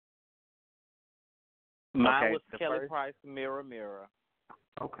 Mine was Kelly Price, Mirror, Mirror.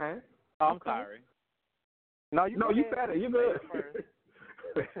 Okay. Oh, I'm sorry. No, you said it. You're good.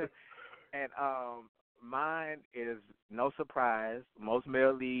 And mine is no surprise. Most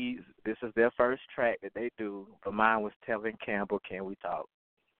male leads, this is their first track that they do, but mine was Tevin Campbell, Can We Talk?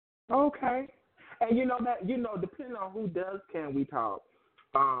 Okay. And depending on who does Can We Talk,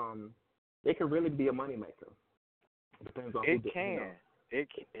 it can really be a moneymaker. Depends on who it can.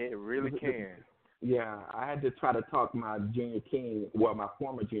 It really can. Yeah, I had to try to talk my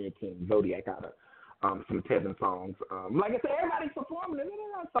former junior king, Zodiac, out of some Tevin songs. Like I said, everybody's performing it.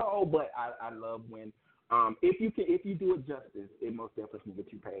 They're not so old, but I love when if you do it justice, it most definitely will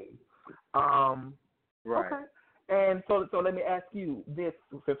get you paid. Right. Okay. And so let me ask you this,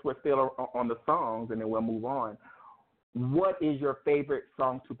 since we're still on the songs, and then we'll move on. What is your favorite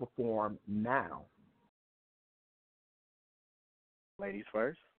song to perform now? Ladies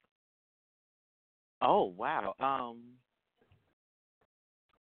first. Oh, wow.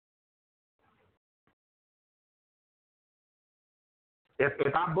 If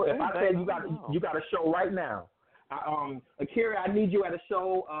I said you got a show right now, Akira, I need you at a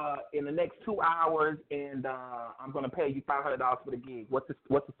show in the next 2 hours, and I'm gonna pay you $500 for the gig. What's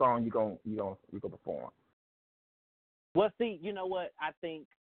the song you gonna perform? Well, see, you know what? I think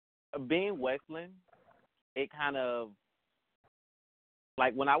being Westland, it kind of,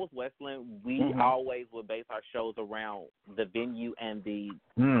 like when I was Westland, we always would base our shows around the venue and the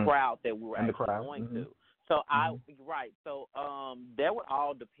crowd that we were actually going to. So So that would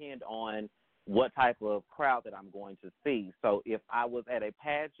all depend on what type of crowd that I'm going to see. So if I was at a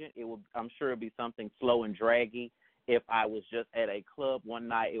pageant, I'm sure it'd be something slow and draggy. If I was just at a club one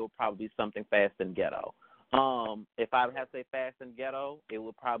night, it would probably be something fast and ghetto. If I would have to say fast and ghetto, it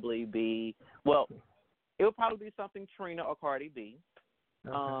would probably be something Trina or Cardi B.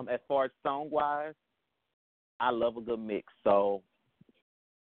 As far as song wise, I love a good mix, so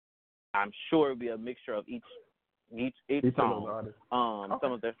I'm sure it'll be a mixture of each song. Of those artists.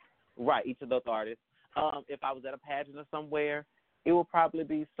 Some of the each of those artists. If I was at a pageant or somewhere, it would probably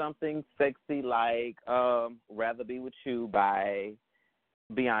be something sexy like "Rather Be With You" by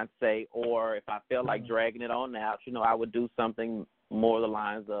Beyonce, or if I felt like dragging it on out, I would do something more along the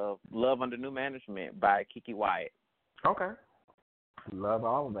lines of "Love Under New Management" by Kiki Wyatt. Okay. Love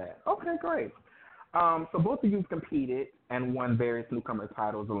all of that. Okay, great. So both of you competed and won various newcomer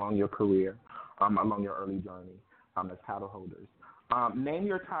titles along your career, along your early journey as title holders. Name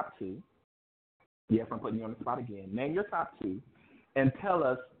your top two. Yes, I'm putting you on the spot again. Name your top two and tell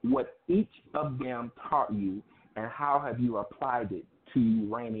us what each of them taught you and how have you applied it to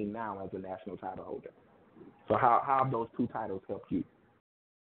reigning now as a national title holder. So how have those two titles helped you?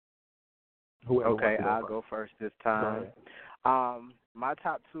 Okay, I'll go first this time. My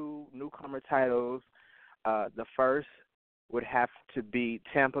top two newcomer titles, the first would have to be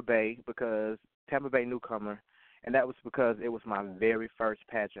Tampa Bay, because Tampa Bay newcomer, and that was because it was my very first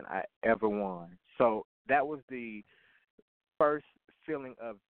pageant I ever won. So that was the first feeling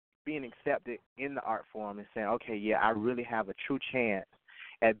of being accepted in the art form and saying, okay, yeah, I really have a true chance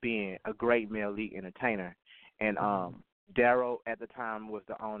at being a great male lead entertainer. And Darryl at the time was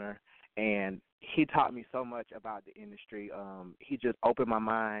the owner, and he taught me so much about the industry. He just opened my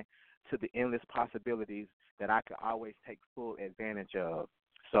mind to the endless possibilities that I could always take full advantage of.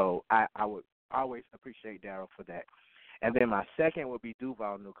 So I would always appreciate Darryl for that. And then my second would be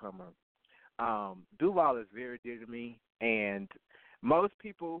Duval newcomer. Duval is very dear to me, and most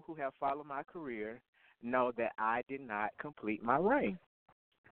people who have followed my career know that I did not complete my reign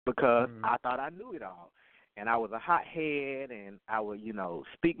because I thought I knew it all. And I was a hothead, and I would,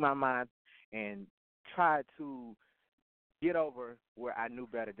 speak my mind and try to get over where I knew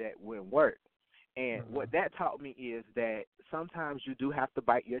better that wouldn't work. And what that taught me is that sometimes you do have to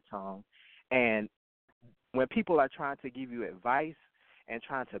bite your tongue. And when people are trying to give you advice and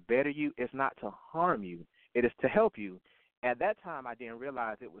trying to better you, it's not to harm you. It is to help you. At that time, I didn't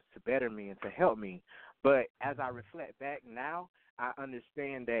realize it was to better me and to help me. But as I reflect back now, I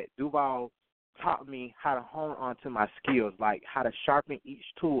understand that Duval taught me how to hone onto my skills, like how to sharpen each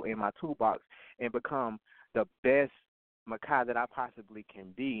tool in my toolbox and become the best Makai that I possibly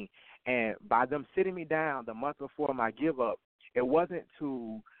can be. And by them sitting me down the month before my give up, it wasn't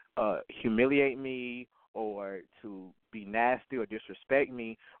to humiliate me or to be nasty or disrespect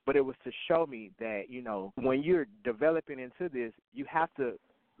me, but it was to show me that, when you're developing into this, you have to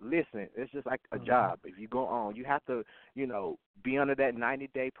listen. It's just like a job. If you go on, you have to, be under that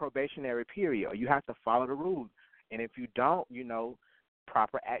 90-day probationary period, or you have to follow the rules. And if you don't,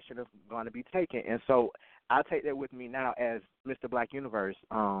 proper action is going to be taken. And so I take that with me now as Mr. Black Universe.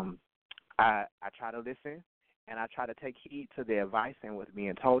 I try to listen, and I try to take heed to the advice and what's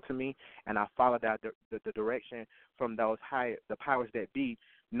being told to me, and I follow that the direction from the powers that be,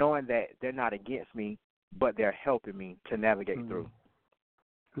 knowing that they're not against me, but they're helping me to navigate through.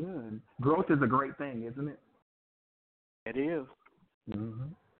 Good. Growth is a great thing, isn't it? It is.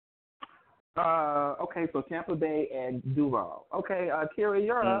 Okay, so Tampa Bay and Duval. Okay, Kira,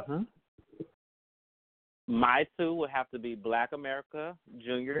 you're up. My two would have to be Black America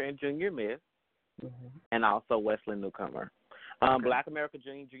Junior and Junior Miss, and also Westland newcomer. Black America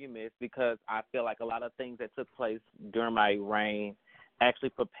Junior and Junior Miss, because I feel like a lot of things that took place during my reign actually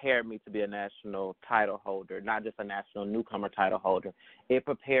prepared me to be a national title holder, not just a national newcomer title holder. It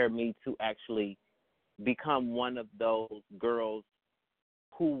prepared me to actually become one of those girls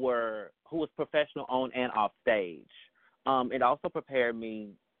who was professional on and off stage. It also prepared me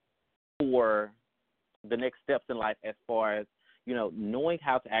for the next steps in life as far as, knowing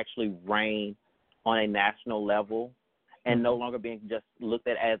how to actually reign on a national level and no longer being just looked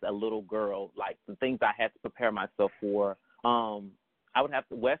at as a little girl, like the things I had to prepare myself for. I would have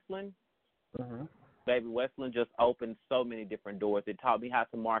to, Westland, baby, Westland just opened so many different doors. It taught me how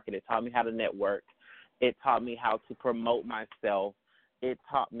to market. It taught me how to network. It taught me how to promote myself. It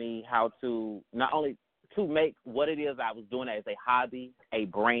taught me how to not only to make what it is I was doing as a hobby, a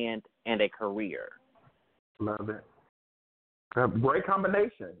brand, and a career. Love it. Great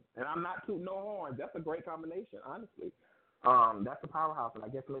combination. And I'm not tooting no horns. That's a great combination, honestly. That's a powerhouse, and I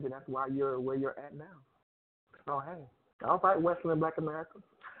guess maybe that's why you're where you're at now. So, hey. All right, Western and Black America.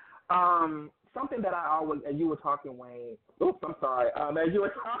 Something that I always, as you were talking, Wayne. Oops, I'm sorry. As you were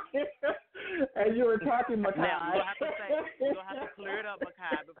talking, Mehki. Now you'll have to clear it up, Mehki.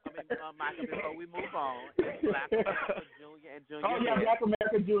 Michael, before we move on. It's Black America Junior and Junior. Oh yeah, Black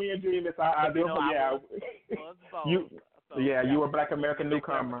America Junior and Junior. I do. Yeah. You were Black American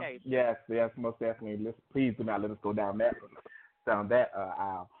newcomer. Yes, most definitely. Please do not let us go down that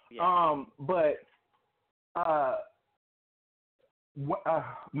aisle. Yeah.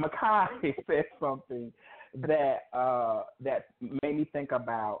 Mehki said something that made me think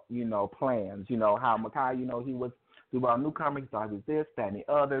about, plans. How Mehki, he was a newcomer. He thought he was this, that, and the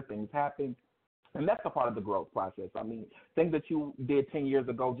other. Things happened. And that's a part of the growth process. I mean, things that you did 10 years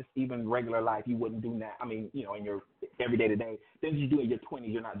ago, just even regular life, you wouldn't do now. I mean, in your everyday to day, things you do in your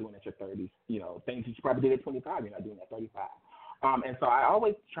 20s, you're not doing at your 30s. Things you probably did at 25, you're not doing at 35. And so I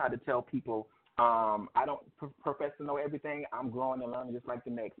always try to tell people, I don't profess to know everything. I'm growing and learning just like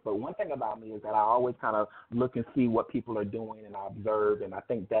the next. But one thing about me is that I always kind of look and see what people are doing, and I observe. And I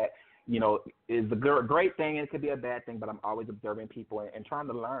think that, is a great thing, and it could be a bad thing, but I'm always observing people and trying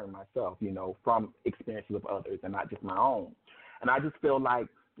to learn myself, from experiences of others and not just my own. And I just feel like,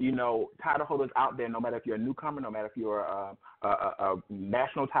 title holders out there, no matter if you're a newcomer, no matter if you're a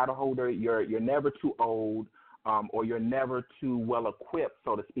national title holder, you're never too old. Or you're never too well equipped,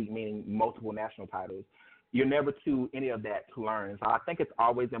 so to speak, meaning multiple national titles. You're never too any of that to learn. So I think it's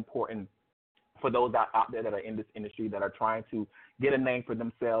always important for those out there that are in this industry that are trying to get a name for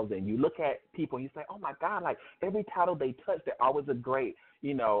themselves, and you look at people and you say, oh my God, like every title they touch, they're always a great,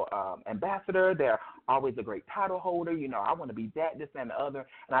 ambassador. They're always a great title holder. I want to be that, this, and the other.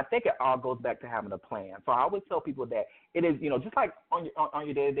 And I think it all goes back to having a plan. So I always tell people that it is, just like on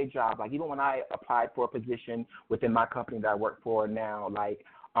your day-to-day job, like even when I applied for a position within my company that I work for now, like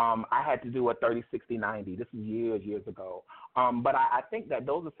I had to do a 30, 60, 90. This is years ago. But I think that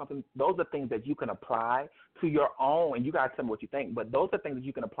those are things that you can apply to your own, and you guys tell me what you think, but those are things that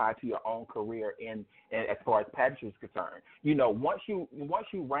you can apply to your own career in as far as pageantry is concerned. Once you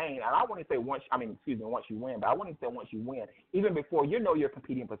reign, and I want to say once you win, but I want to say once you win, even before you're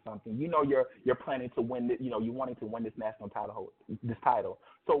competing for something, you're planning to win, you wanting to win this national title.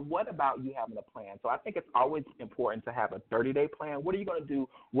 So what about you having a plan? So I think it's always important to have a 30-day plan. What are you going to do?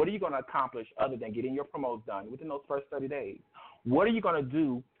 What are you going to accomplish other than getting your promos done within those first 30 days? What are you going to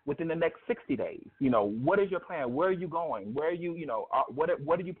do within the next 60 days? What is your plan? Where are you going? Where are you,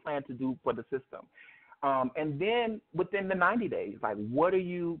 what do you plan to do for the system? And then within the 90 days, like what are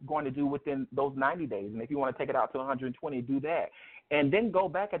you going to do within those 90 days? And if you want to take it out to 120, do that. And then go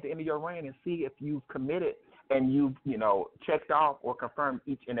back at the end of your reign and see if you've committed and you've, checked off or confirmed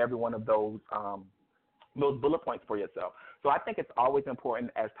each and every one of those bullet points for yourself. So I think it's always important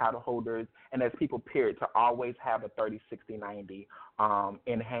as title holders and as people, period, to always have a 30, 60, 90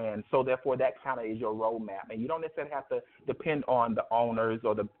 in hand. So therefore, that kind of is your roadmap. And you don't necessarily have to depend on the owners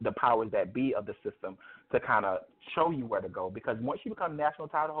or the powers that be of the system to kind of show you where to go. Because once you become national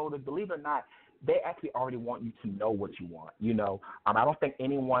title holders, believe it or not, they actually already want you to know what you want. I don't think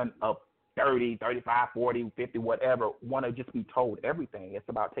anyone of 30, 35, 40, 50, whatever, want to just be told everything. It's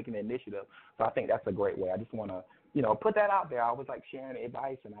about taking the initiative. So I think that's a great way. I just want to, put that out there. I always like sharing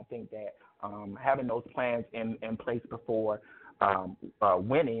advice, and I think that having those plans in place before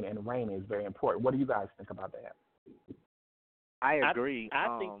winning and reigning is very important. What do you guys think about that? I agree.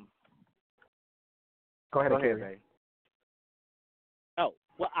 I think. Go ahead, Ray. Oh,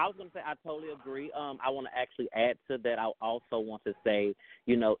 well, I was going to say I totally agree. I want to actually add to that. I also want to say,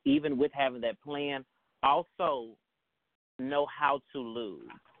 even with having that plan, also know how to lose,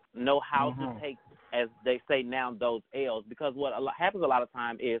 know how to take, as they say now, those L's. Because what happens a lot of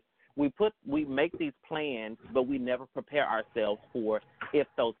time is we make these plans, but we never prepare ourselves for if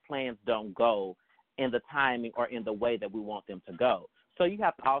those plans don't go in the timing or in the way that we want them to go. So you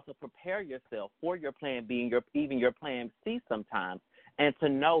have to also prepare yourself for your plan being even your plan C sometimes. And to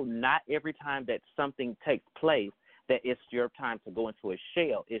know not every time that something takes place that it's your time to go into a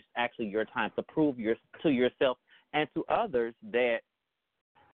shell. It's actually your time to prove to yourself and to others that,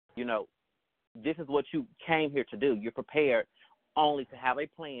 this is what you came here to do. You're prepared only to have a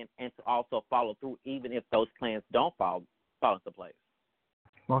plan and to also follow through, even if those plans don't fall into place.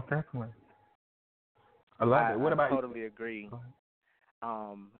 Most definitely. I love it. What about you? I totally agree.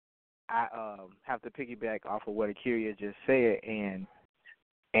 I have to piggyback off of what Akira just said,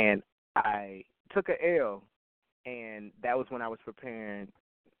 and I took a L, and that was when I was preparing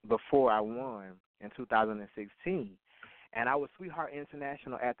before I won in 2016. And I was Sweetheart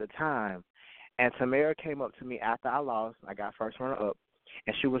International at the time. And Tamara came up to me after I lost. I got first runner-up.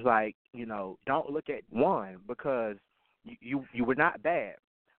 And she was like, you know, don't look at one because you were not bad.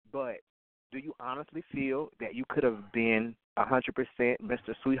 But do you honestly feel that you could have been 100%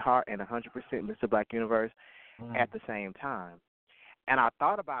 Mr. Sweetheart and 100% Mr. Black Universe at the same time? And I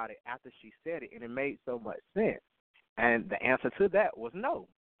thought about it after she said it, and it made so much sense. And the answer to that was no,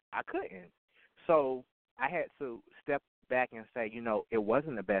 I couldn't. So I had to step back and say, you know, it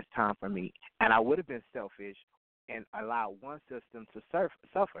wasn't the best time for me, and I would have been selfish and allowed one system to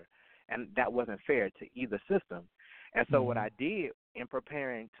suffer, and that wasn't fair to either system. And so what I did in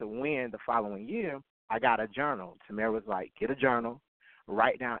preparing to win the following year, I got a journal. Tamara was like, get a journal,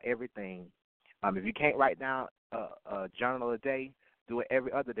 write down everything. If you can't write down a journal a day, do it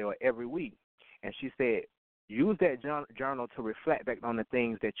every other day or every week. And she said, use that journal to reflect back on the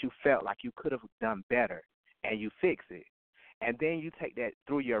things that you felt like you could have done better, and you fix it. And then you take that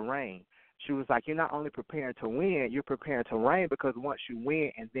through your reign. She was like, you're not only preparing to win, you're preparing to reign, because once you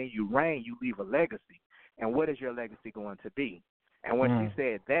win and then you reign, you leave a legacy. And what is your legacy going to be? And when she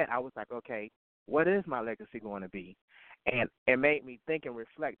said that, I was like, okay, what is my legacy going to be? And it made me think and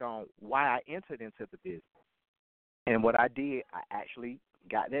reflect on why I entered into the business. And what I did, I actually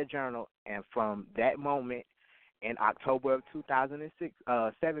got that journal, and from that moment in October of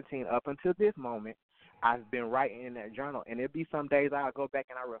 2017 up until this moment, I've been writing in that journal. And it'll be some days I'll go back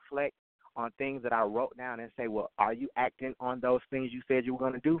and I reflect on things that I wrote down and say, well, are you acting on those things you said you were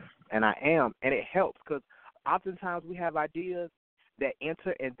going to do? And I am. And it helps because oftentimes we have ideas that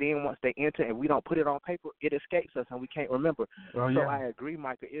enter, and then once they enter and we don't put it on paper, it escapes us and we can't remember. So I agree,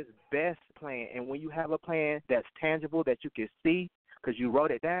 Michael, it's best plan. And when you have a plan that's tangible, that you can see because you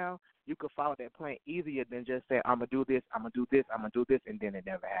wrote it down, you can follow that plan easier than just say, I'm going to do this, I'm going to do this, I'm going to do this, and then it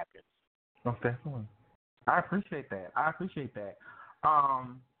never happens. Most definitely. I appreciate that.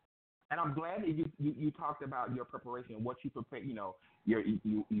 And I'm glad that you talked about your preparation, what you prepared. You know,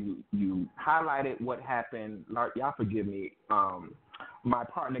 you highlighted what happened. Y'all forgive me. My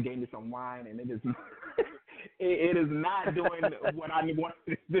partner gave me some wine, and it is it is not doing what I wanted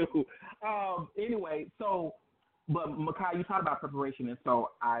to do. Anyway, but Makai, you talked about preparation, and so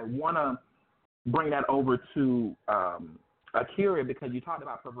I want to bring that over to Akira, because you talked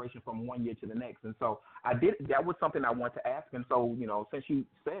about preparation from one year to the next, and so that was something I wanted to ask. And so, you know, since you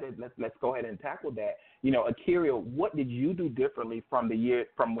said it, let's go ahead and tackle that. You know, Akira, what did you do differently from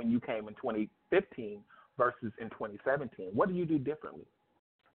when you came in 2015 versus in 2017? What did you do differently?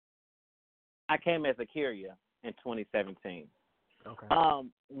 I came as Akira in 2017. Okay.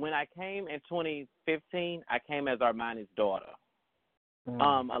 When I came in 2015, I came as Armani's daughter.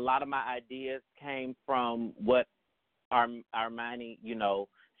 A lot of my ideas came from what Armani, you know,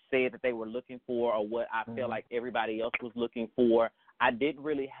 said that they were looking for, or what I felt like everybody else was looking for. I didn't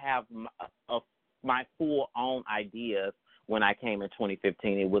really have my full own ideas when I came in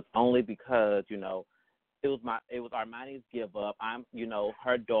 2015. It was only because, you know, it was Armani's give up. I'm, you know,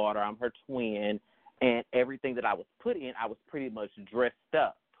 her daughter. I'm her twin, and everything that I was put in, I was pretty much dressed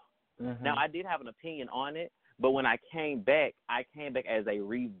up. Now, I did have an opinion on it, but when I came back as a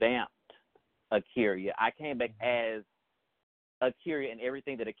revamped Akira. I came back as Akira and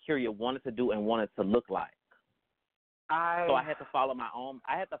everything that Akira wanted to do and wanted to look like. So I had to follow my own.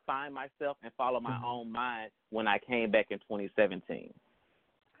 I had to find myself and follow my own mind when I came back in 2017.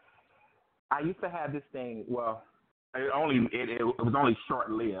 I used to have this thing. Well, it was only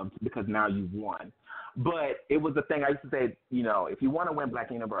short-lived because now you've won. But it was the thing I used to say. You know, if you want to win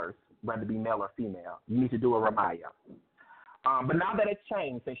Black Universe, whether it be male or female, you need to do a Ramaya. But now that it's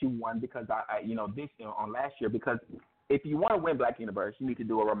changed since you won, because on last year, because if you want to win Black Universe, you need to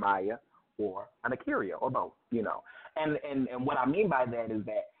do a Ramaya or an Akira or both, you know. And what I mean by that is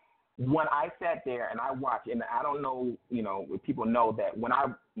that when I sat there and I watched, and I don't know, you know, if people know that when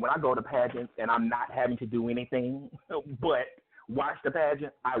I go to pageants and I'm not having to do anything but watch the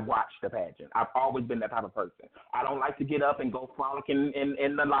pageant, I watch the pageant. I've always been that type of person. I don't like to get up and go frolicking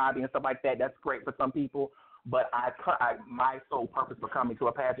in the lobby and stuff like that. That's great for some people. But my sole purpose for coming to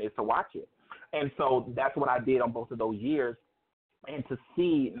a pageant is to watch it. And so that's what I did on both of those years. And to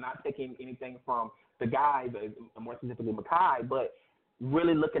see, not taking anything from the guys, more specifically Makai, but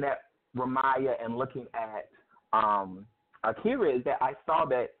really looking at Ramaya and looking at Akira, is that I saw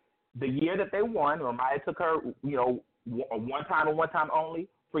that the year that they won, Ramaya took her, you know, one time and one time only.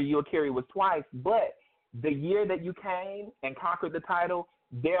 For you, Akira was twice. But the year that you came and conquered the title,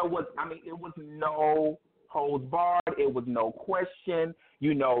 it was no holds barred. It was no question.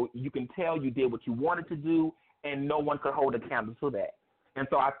 You know, you can tell you did what you wanted to do, and no one could hold a candle to that. And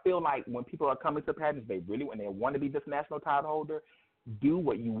so I feel like when people are coming to pageants, when they want to be this national title holder, do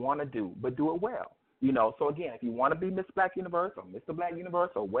what you want to do, but do it well. You know, so again, if you want to be Miss Black Universe or Mr. Black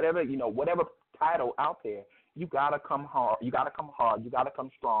Universe or whatever, you know, whatever title out there, you gotta come hard. You gotta come hard. You gotta come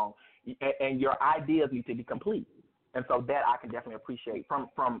strong, and your ideas need to be complete. And so that I can definitely appreciate from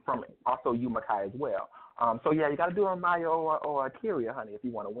also you, Makai, as well. So yeah, you gotta do a Maya or a Kyria, honey, if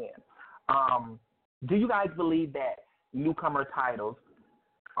you want to win. Do you guys believe that newcomer titles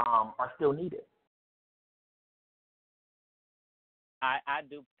are still needed? I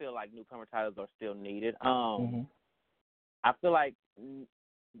do feel like newcomer titles are still needed. I feel like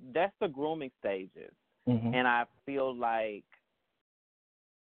that's the grooming stages, and I feel like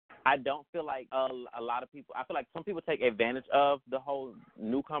I don't feel like a lot of people. I feel like some people take advantage of the whole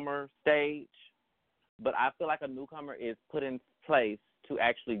newcomer stage, but I feel like a newcomer is put in place to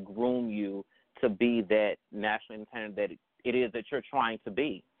actually groom you to be that national entertainer that it is that you're trying to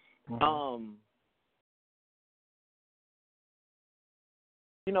be.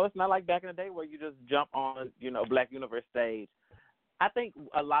 You know, it's not like back in the day where you just jump on, you know, Black Universe stage. I think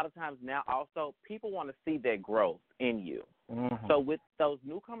a lot of times now also people want to see that growth in you. So with those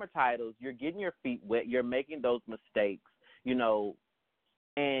newcomer titles, you're getting your feet wet, you're making those mistakes, you know,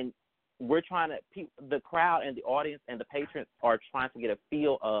 and we're trying to, the crowd and the audience and the patrons are trying to get a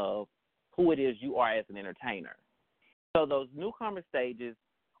feel of who it is you are as an entertainer. So those newcomer stages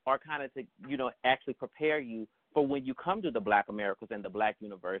are kind of to, you know, actually prepare you for when you come to the Black Americas and the Black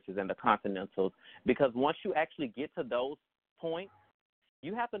Universes and the Continentals, because once you actually get to those points,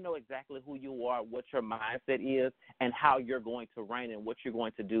 you have to know exactly who you are, what your mindset is, and how you're going to reign and what you're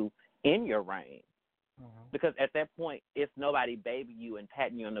going to do in your reign. Because at that point, it's nobody baby you and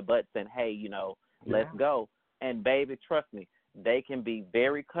patting you on the butt saying, hey, you know, let's go. And, baby, trust me, they can be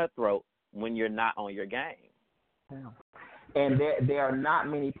very cutthroat when you're not on your game. And there are not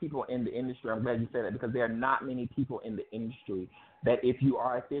many people in the industry, I'm glad you said that, because there are not many people in the industry that if you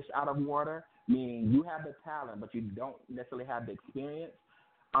are a fish out of water, meaning you have the talent but you don't necessarily have the experience,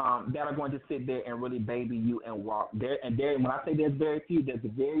 that are going to sit there and really baby you and walk there. And when I say there's very few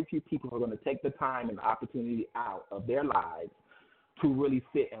people who are going to take the time and the opportunity out of their lives to really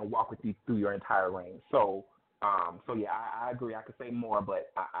sit and walk with you through your entire reign. So yeah, I agree. I could say more,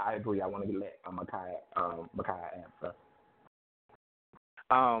 but I agree. I want to let Makai answer.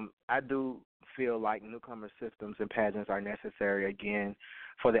 I do feel like newcomer systems and pageants are necessary, again,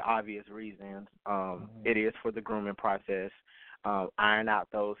 for the obvious reasons. It is for the grooming process, iron out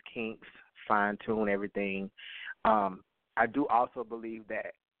those kinks, fine-tune everything. I do also believe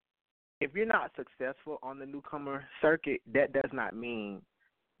that if you're not successful on the newcomer circuit, that does not mean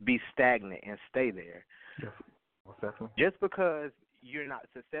be stagnant and stay there. Yes, definitely. Just because you're not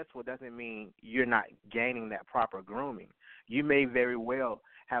successful doesn't mean you're not gaining that proper grooming. You may very well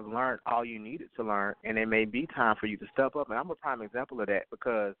have learned all you needed to learn, and it may be time for you to step up. And I'm a prime example of that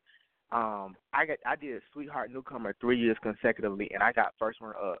because I did Sweetheart Newcomer 3 years consecutively, and I got first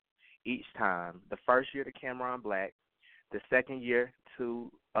runner up each time. The first year to Cameron Black, the second year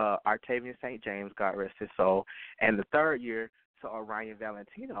to Artavian St. James, God rest his soul, and the third year to Orion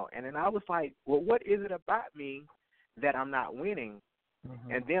Valentino. And then I was like, well, what is it about me that I'm not winning?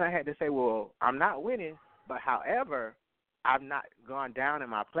 And then I had to say, well, I'm not winning, but however, I've not gone down in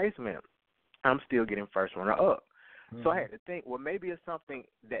my placement. I'm still getting first runner up. So I had to think, well, maybe it's something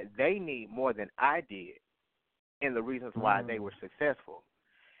that they need more than I did and the reasons why they were successful.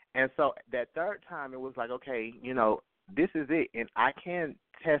 And so that third time it was like, okay, you know, this is it, and I can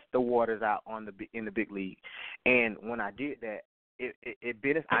test the waters out in the big league. And when I did that,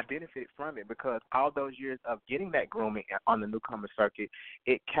 I benefited from it because all those years of getting that grooming on the newcomer circuit,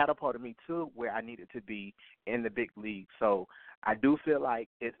 it catapulted me to where I needed to be in the big league. So I do feel like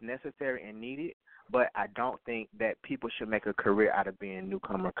it's necessary and needed, but I don't think that people should make a career out of being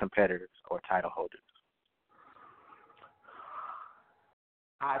newcomer competitors or title holders.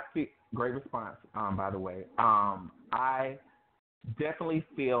 I feel great response, by the way. I definitely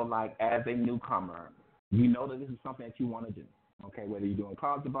feel like as a newcomer, you know that this is something that you want to do. Okay, whether you're doing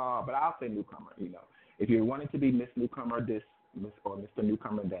Cause the Ball, but I'll say newcomer, you know. If you're wanting to be Miss Newcomer this, Miss or Mr.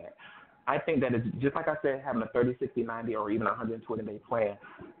 Newcomer that, I think that it's just like I said, having a 30, 60, 90, or even 120-day plan.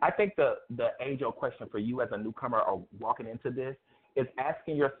 I think the age-old question for you as a newcomer or walking into this is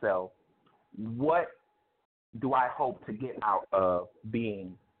asking yourself, what do I hope to get out of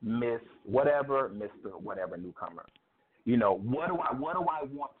being Miss whatever, Mr. whatever newcomer? You know, what do I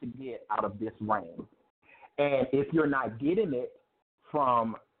want to get out of this reign? And if you're not getting it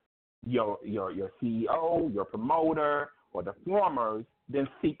from your CEO, your promoter, or the formers, then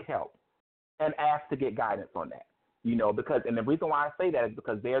seek help and ask to get guidance on that. Because, and the reason why I say that is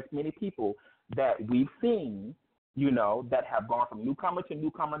because there's many people that we've seen, that have gone from newcomer to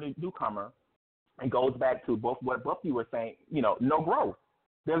newcomer to newcomer, and goes back to both what you were saying, no growth.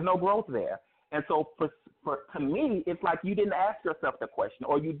 There's no growth there. And so to me, it's like you didn't ask yourself the question,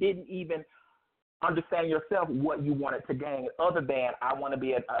 or you didn't even understand yourself what you wanted to gain, other than I want to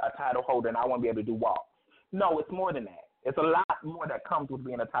be a title holder and I want to be able to do walks. No, it's more than that. It's a lot more that comes with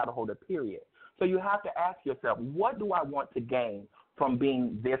being a title holder, period. So you have to ask yourself, what do I want to gain from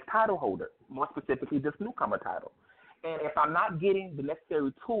being this title holder, more specifically this newcomer title? And if I'm not getting the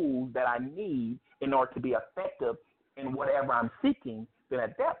necessary tools that I need in order to be effective in whatever I'm seeking, then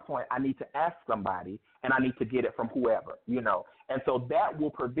at that point I need to ask somebody, and I need to get it from whoever, And so that will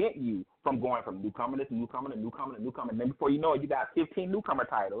prevent you from going from newcomer to newcomer to newcomer to newcomer. And then before you know it, you got 15 newcomer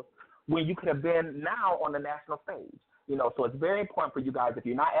titles when you could have been now on the national stage. So it's very important for you guys, if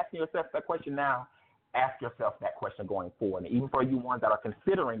you're not asking yourself that question now, ask yourself that question going forward. And even for you ones that are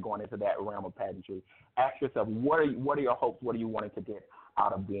considering going into that realm of pageantry, ask yourself, what are your hopes? What are you wanting to get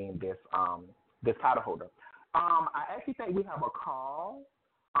out of being this title holder? I actually think we have a call.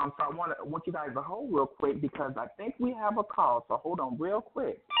 So I want you guys to hold real quick, because I think we have a call. So hold on real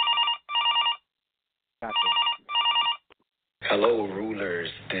quick. Gotcha. Hello, rulers.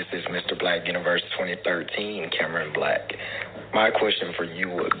 This is Mr. Black Universe 2013, Cameron Black. My question for you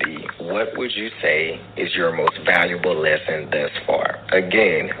would be, what would you say is your most valuable lesson thus far?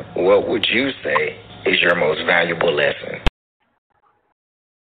 Again, what would you say is your most valuable lesson?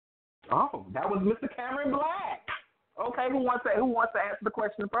 Oh, that was Mr. Cameron Black. Okay, who wants to answer the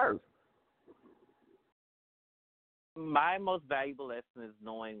question first? My most valuable lesson is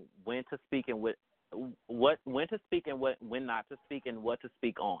knowing when to speak and when to speak and when not to speak, and what to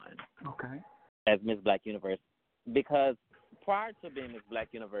speak on. Okay. As Miss Black Universe, because prior to being Miss Black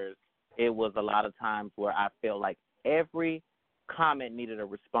Universe, it was a lot of times where I felt like every comment needed a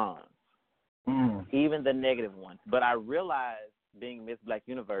response, even the negative ones. But I realized, being Miss Black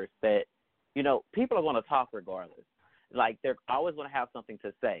Universe, that people are going to talk regardless. Like, they're always going to have something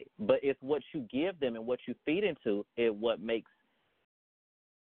to say, but it's what you give them and what you feed into it what makes.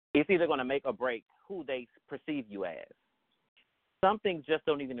 It's either going to make or break who they perceive you as. Some things just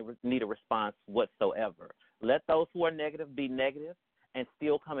don't even need a response whatsoever. Let those who are negative be negative and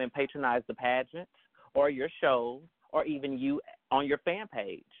still come and patronize the pageant or your shows or even you on your fan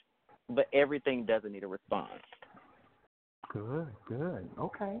page. But everything doesn't need a response. Good.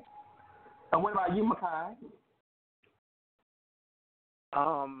 Okay. And what about you, Mehki?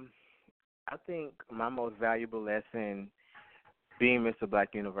 I think my most valuable lesson being Mr.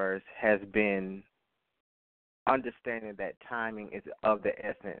 Black Universe has been understanding that timing is of the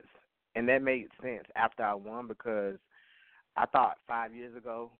essence. And that made sense after I won, because I thought 5 years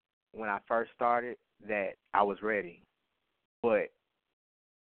ago when I first started that I was ready, but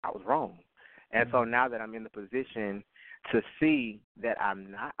I was wrong. And so now that I'm in the position to see that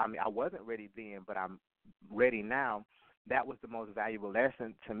I wasn't ready then, but I'm ready now, that was the most valuable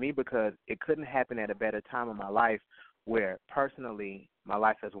lesson to me, because it couldn't happen at a better time in my life, where personally my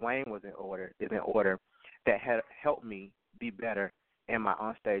life as Wayne is in order, that had helped me be better in my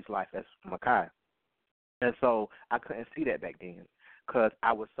onstage life as Mehki. And so I couldn't see that back then, because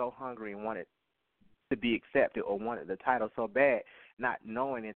I was so hungry and wanted to be accepted or wanted the title so bad, not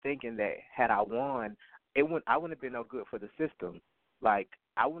knowing and thinking that had I won, I wouldn't have been no good for the system. Like,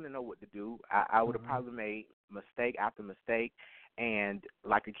 I wouldn't know what to do. I would have probably made mistake after mistake. And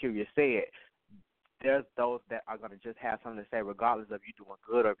like Akuria said, there's those that are going to just have something to say regardless of you doing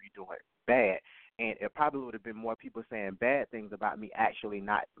good or if you're doing bad. And it probably would have been more people saying bad things about me actually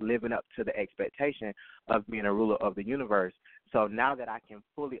not living up to the expectation of being a ruler of the universe. So now that I can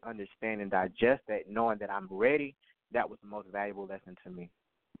fully understand and digest that, knowing that I'm ready, that was the most valuable lesson to me.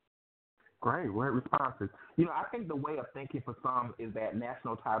 Great responses. I think the way of thinking for some is that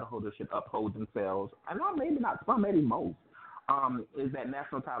national title holders should uphold themselves, and maybe not some, maybe most, is that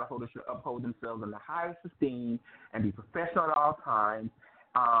national title holders should uphold themselves in the highest esteem and be professional at all times.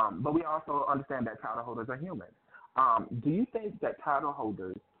 But we also understand that title holders are human. Do you think that title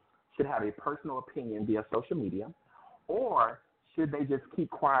holders should have a personal opinion via social media, or should they just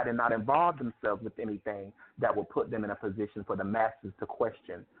keep quiet and not involve themselves with anything that will put them in a position for the masses to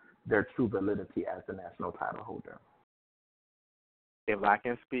question their true validity as the national title holder? If I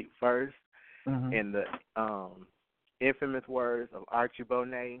can speak first, in the infamous words of Archie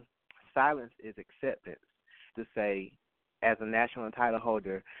Bonet, silence is acceptance. To say, as a national title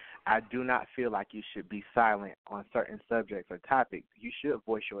holder, I do not feel like you should be silent on certain subjects or topics. You should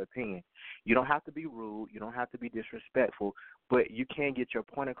voice your opinion. You don't have to be rude. You don't have to be disrespectful, but you can get your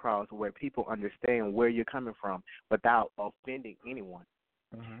point across where people understand where you're coming from without offending anyone.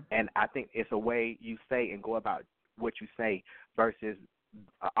 Mm-hmm. And I think it's a way you say and go about what you say versus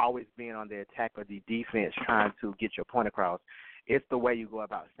always being on the attack or the defense trying to get your point across. It's the way you go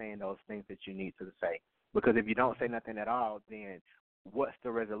about saying those things that you need to say. Because if you don't say nothing at all, then what's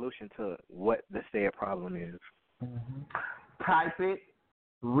the resolution to what the said problem is? Mm-hmm. Type it,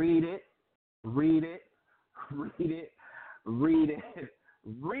 read it, read it, read it, read it,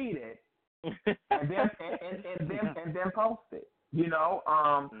 read it, and then post it. You know,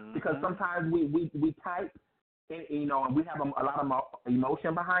 because sometimes we type, and, you know, and we have a lot of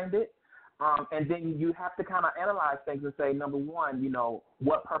emotion behind it. And then you have to kind of analyze things and say, number one, you know,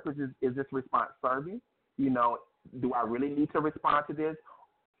 what purpose is this response serving? You know, do I really need to respond to this?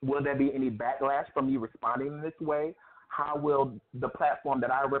 Will there be any backlash from me responding in this way? How will the platform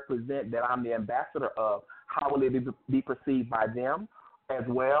that I represent, that I'm the ambassador of, how will it be perceived by them as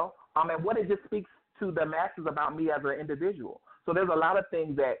well? And what it just speaks to the masses about me as an individual. So there's a lot of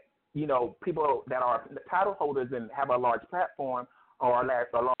things that, you know, people that are title holders and have a large platform or a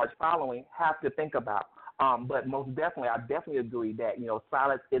large following have to think about. But most definitely, I definitely agree that, you know,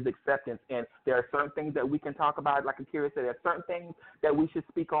 silence is acceptance, and there are certain things that we can talk about. Like Akira said, there are certain things that we should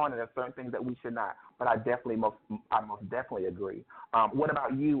speak on, and there are certain things that we should not. But I most definitely agree. What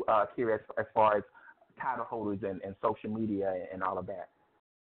about you, Akira, as far as title holders and social media and all of that?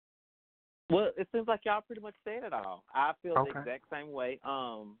 Well, it seems like y'all pretty much said it all. I feel the exact same way.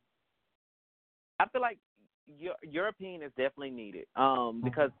 I feel like your opinion is definitely needed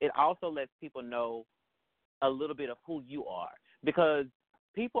because it also lets people know a little bit of who you are, because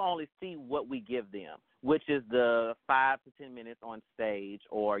people only see what we give them, which is the 5 to 10 minutes on stage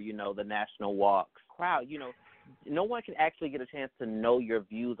or, you know, the national walks crowd. You know, no one can actually get a chance to know your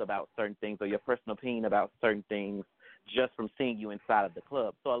views about certain things or your personal opinion about certain things just from seeing you inside of the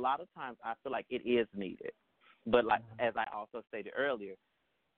club. So a lot of times I feel like it is needed. But like as I also stated earlier,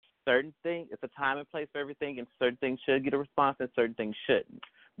 certain things, it's a time and place for everything, and certain things should get a response and certain things shouldn't.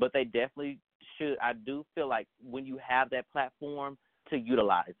 But they definitely should. I do feel like when you have that platform, to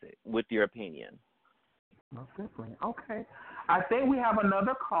utilize it with your opinion. Most definitely. Okay. I think we have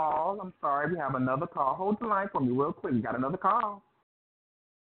another call. I'm sorry, we have another call. Hold the line for me real quick. We got another call.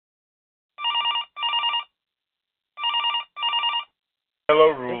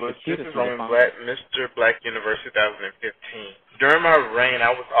 Hello, rulers. This is Roman Black, Mr. Black Universe 2015. During my reign,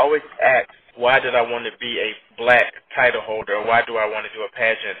 I was always asked, why did I want to be a black title holder, or why do I want to do a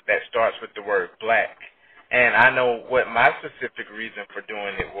pageant that starts with the word black? And I know what my specific reason for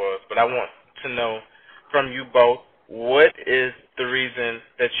doing it was, but I want to know from you both, what is the reason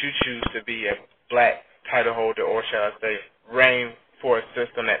that you choose to be a black title holder, or shall I say, reign for a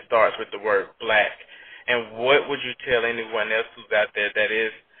system that starts with the word black? And what would you tell anyone else who's out there that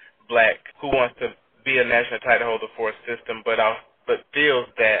is black, who wants to be a national title holder for a system, but feels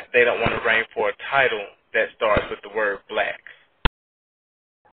that they don't want to reign for a title that starts with the word black?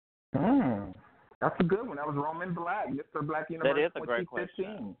 That's a good one. That was Roman Black, Mr. Black Universe. That is a great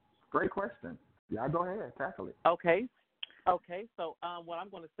question. Great question. Yeah, go ahead, tackle it. Okay. So what I'm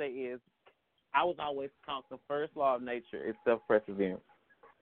going to say is, I was always taught the first law of nature is self-perseverance.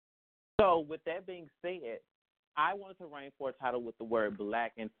 So with that being said, I wanted to reign for a title with the word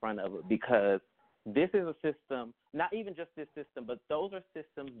black in front of it, because this is a system, not even just this system, but those are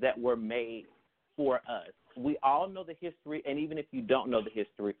systems that were made for us. We all know the history, and even if you don't know the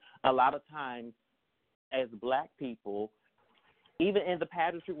history, a lot of times as black people, even in the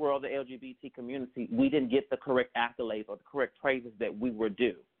pageantry world, the LGBT community, we didn't get the correct accolades or the correct praises that we were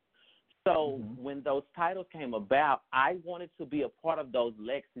due. So when those titles came about, I wanted to be a part of those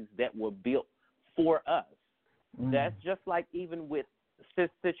legacies that were built for us. That's just like even with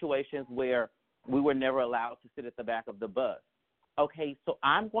situations where we were never allowed to sit at the back of the bus. Okay, so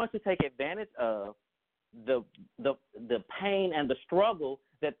I'm going to take advantage of the pain and the struggle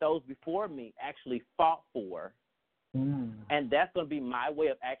that those before me actually fought for. And that's going to be my way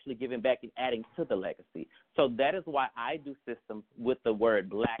of actually giving back and adding to the legacy. So that is why I do systems with the word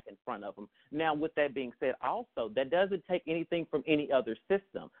black in front of them. Now, with that being said, also, that doesn't take anything from any other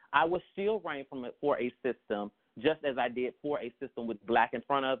system. I would still reign for a system just as I did for a system with black in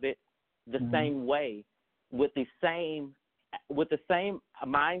front of it, the same way, with the same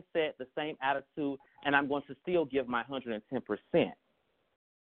mindset, the same attitude, and I'm going to still give my 110%.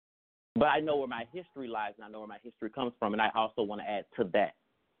 But I know where my history lies, and I know where my history comes from, and I also want to add to that.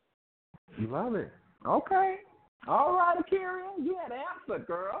 Love it. Okay. All right, Akira, you had an answer,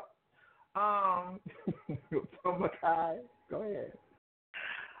 girl. So Makai, go ahead.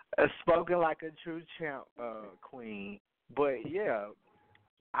 Spoken like a true champ, queen. But yeah,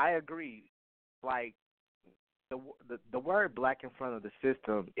 I agree. Like the word black in front of the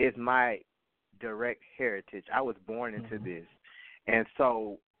system is my direct heritage. I was born into this, and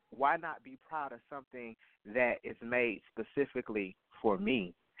so why not be proud of something that is made specifically for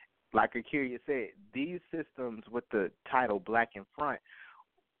me? Like Akira said, these systems with the title black in front,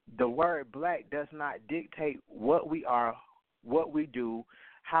 the word black does not dictate what we are, what we do,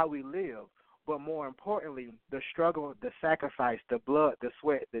 how we live, but more importantly, the struggle, the sacrifice, the blood, the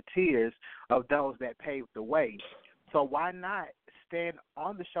sweat, the tears of those that paved the way. So why not stand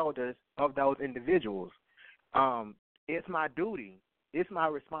on the shoulders of those individuals? It's my duty, it's my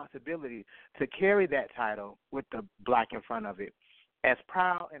responsibility to carry that title with the black in front of it, as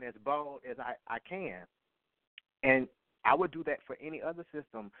proud and as bold as I can. And I would do that for any other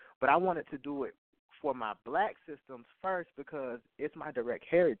system, but I wanted to do it for my black systems first because it's my direct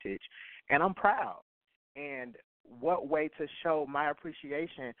heritage, and I'm proud. And what way to show my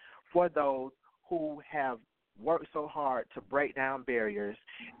appreciation for those who have worked so hard to break down barriers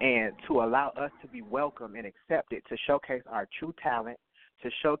and to allow us to be welcome and accepted, to showcase our true talent, to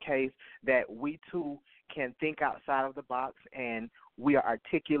showcase that we too can think outside of the box and we are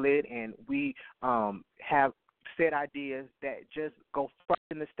articulate and we have set ideas that just go front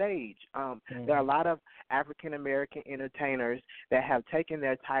in the stage. There are a lot of African-American entertainers that have taken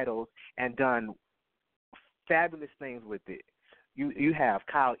their titles and done fabulous things with it. You have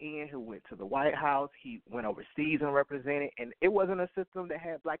Kyle Ian, who went to the White House. He went overseas and represented, and it wasn't a system that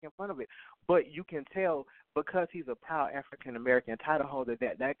had black in front of it. But you can tell because he's a proud African-American title holder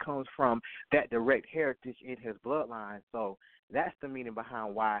that comes from that direct heritage in his bloodline. So that's the meaning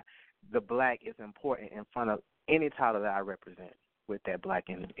behind why the black is important in front of any title that I represent with that black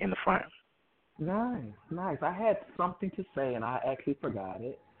in the front. Nice. I had something to say, and I actually forgot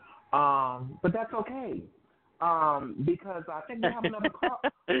it. But that's okay. Because I think we have another call.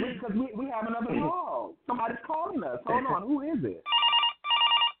 Because we have another call. Somebody's calling us. Hold on. Who is it?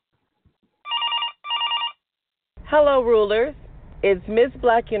 Hello, rulers. It's Miss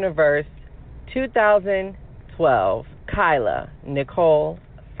Black Universe 2012, Kyla Nicole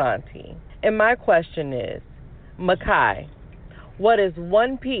Santi. And my question is, Makai, what is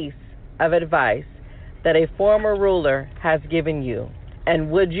one piece of advice that a former ruler has given you? And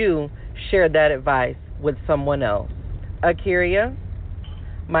would you share that advice with someone else? Akira,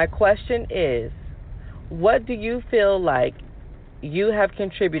 my question is, what do you feel like you have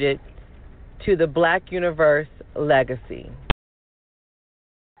contributed to the Black Universe legacy?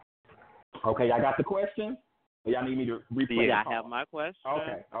 Okay, y'all got the question? Or y'all need me to replay Yeah, the I have my question.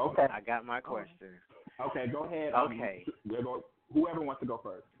 Okay. I got my question. Okay, go ahead. Okay. Whoever wants to go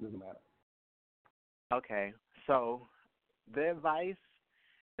first. Doesn't matter. Okay, so the advice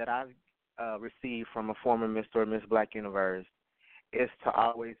that I've received from a former Mr. or Miss Black Universe is to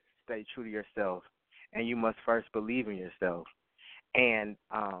always stay true to yourself, and you must first believe in yourself. And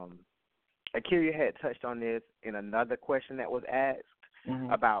Akira had touched on this in another question that was asked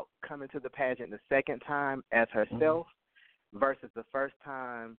about coming to the pageant the second time as herself versus the first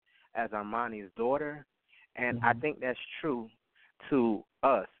time as Armani's daughter. And I think that's true to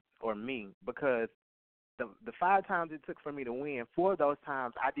us or me because the 5 times it took for me to win, 4 of those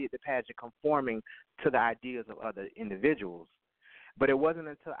times I did the pageant conforming to the ideas of other individuals. But it wasn't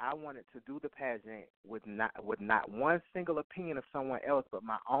until I wanted to do the pageant with not one single opinion of someone else but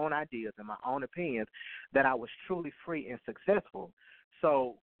my own ideas and my own opinions that I was truly free and successful.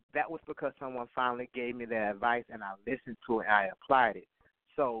 So that was because someone finally gave me that advice and I listened to it and I applied it.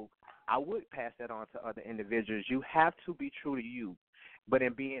 So I would pass that on to other individuals. You have to be true to you. But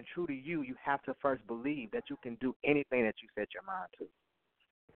in being true to you, you have to first believe that you can do anything that you set your mind to.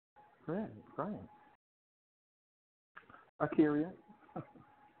 Great. Akira?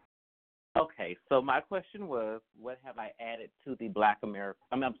 Okay, so my question was, what have I added to the Black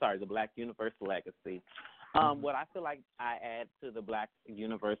Universe legacy? What I feel like I add to the Black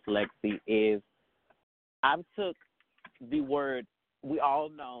Universe legacy is I took the word we all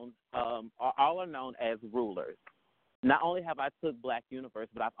are known as rulers. Not only have I took Black Universe,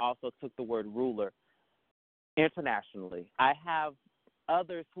 but I've also took the word ruler internationally. I have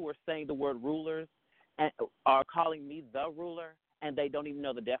others who are saying the word rulers and are calling me the ruler, and they don't even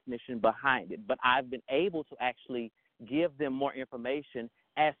know the definition behind it. But I've been able to actually give them more information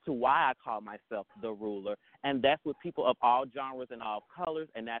as to why I call myself the ruler, and that's with people of all genres and all colors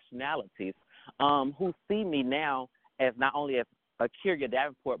and nationalities who see me now as not only as Chanel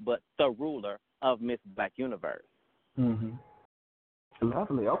Davenport, but the ruler of Miss Black Universe. Mm-hmm.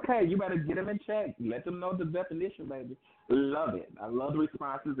 Lovely. Okay, you better get them in check. Let them know the definition, baby. Love it. I love the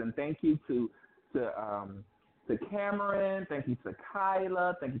responses, and thank you to Cameron. Thank you to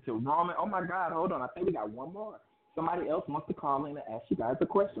Kyla. Thank you to Roman. Oh my God, hold on. I think we got one more. Somebody else wants to call in and ask you guys a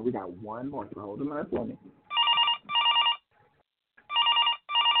question. We got one more. So hold on for me.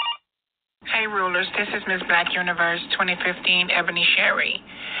 Hey Rulers, this is Miss Black Universe 2015 Ebony Sherry.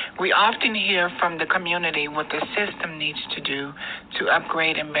 We often hear from the community what the system needs to do to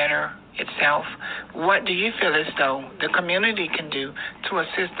upgrade and better itself. What do you feel as though the community can do to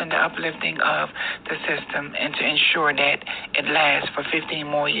assist in the uplifting of the system and to ensure that it lasts for 15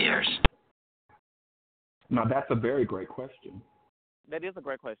 more years? Now, that's a very great question. That is a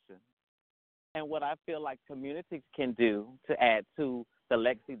great question. And what I feel like communities can do to add to the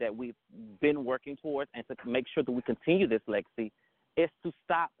legacy that we've been working towards and to make sure that we continue this legacy is to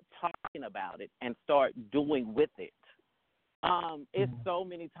stop talking about it and start doing with it. It's so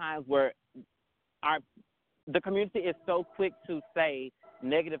many times where the community is so quick to say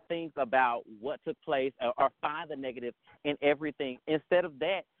negative things about what took place or find the negative in everything. Instead of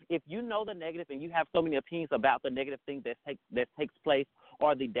that, if you know the negative and you have so many opinions about the negative thing that takes place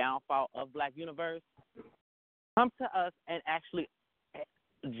or the downfall of Black Universe, come to us and actually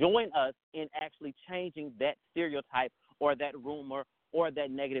join us in actually changing that stereotype or that rumor or that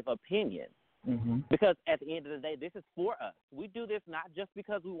negative opinion. Mm-hmm. Because at the end of the day, this is for us. We do this not just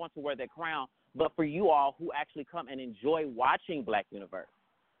because we want to wear that crown, but for you all who actually come and enjoy watching Black Universe.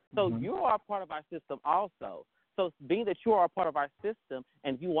 So you are a part of our system also. So being that you are a part of our system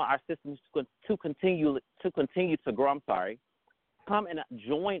and you want our system to continue to grow, come and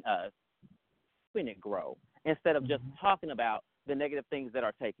join us when it grow instead of just talking about the negative things that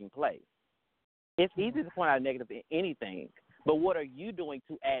are taking place. It's easy to point out negative in anything, but what are you doing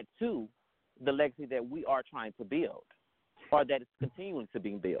to add to the legacy that we are trying to build or that is continuing to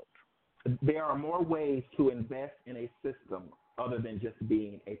be built? There are more ways to invest in a system other than just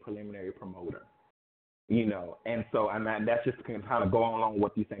being a preliminary promoter, and so that's just kind of going along with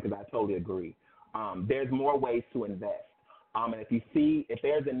what you think, because I totally agree. There's more ways to invest. And if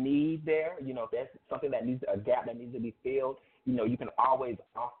there's a need there, if there's something a gap that needs to be filled, you can always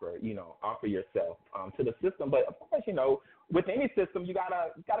offer yourself to the system. But of course, with any system, you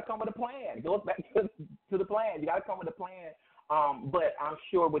gotta come with a plan. It goes back to the plan. You gotta come with a plan. But I'm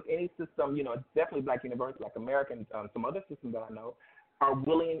sure with any system, definitely Black University, Black American, some other systems that I know are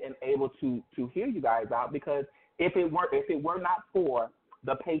willing and able to hear you guys out, because if it were not for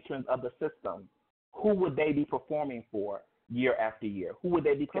the patrons of the system, who would they be performing for year after year? Who would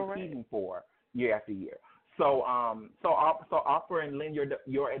they be competing for year after year? So offer and lend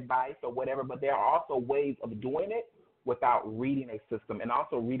your advice or whatever, but there are also ways of doing it without reading a system, and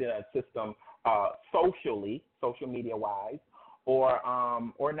also reading a system socially, social media wise, or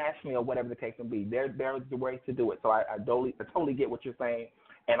nationally, or whatever the case may be. There's the ways to do it. So I totally get what you're saying,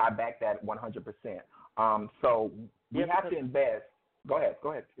 and I back that 100%. So we have to invest. Go ahead,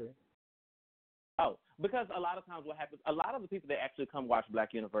 Siri. Oh, because a lot of times what happens, a lot of the people that actually come watch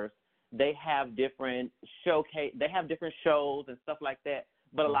Black Universe, they have different shows and stuff like that.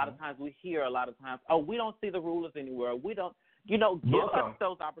 But a lot of times we hear we don't see the rulers anywhere. We don't, give us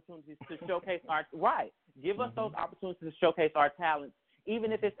those opportunities to showcase Give us those opportunities to showcase our talents,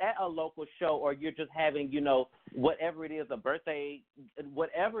 even if it's at a local show or you're just having, whatever it is, a birthday,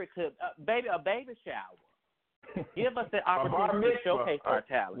 whatever it could, a baby shower. Give us the opportunity to showcase our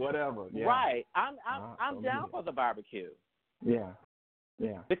talent. Whatever. Yeah. Right. I'm down for the barbecue. Yeah.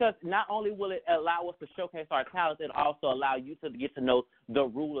 Yeah. Because not only will it allow us to showcase our talents, it also allow you to get to know the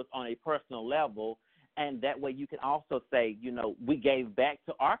rulers on a personal level, and that way you can also say, we gave back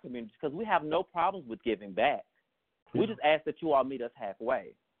to our community, because we have no problems with giving back. We just ask that you all meet us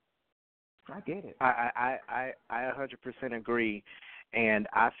halfway. I get it. I 100% agree, and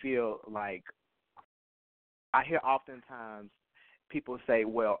I feel like I hear oftentimes people say,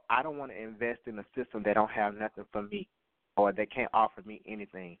 well, I don't want to invest in a system that don't have nothing for me, or they can't offer me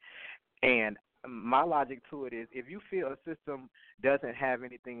anything. And my logic to it is, if you feel a system doesn't have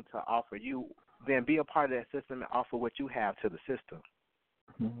anything to offer you, then be a part of that system and offer what you have to the system.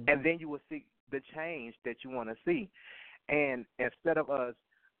 Mm-hmm. And then you will see the change that you want to see. And instead of us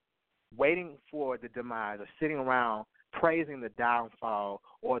waiting for the demise or sitting around praising the downfall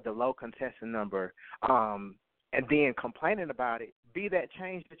or the low contestant number, and then complaining about it, be that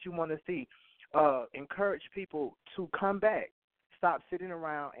change that you want to see. Encourage people to come back. Stop sitting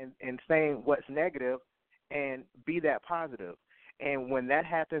around and saying what's negative, and be that positive. And when that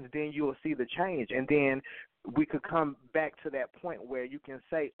happens, then you will see the change. And then we could come back to that point where you can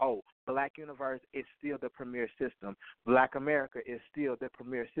say, oh, Black Universe is still the premier system. Black America is still the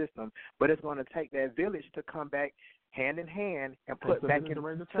premier system. But it's going to take that village to come back hand in hand and put back into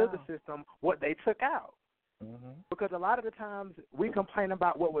the system what they took out. Because a lot of the times we complain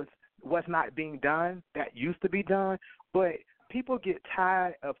about what's not being done that used to be done, but people get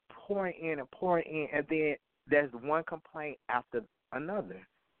tired of pouring in, and then there's one complaint after another.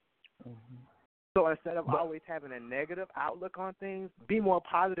 So instead of always having a negative outlook on things, be more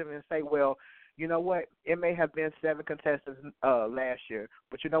positive and say, well, you know what, it may have been 7 contestants last year,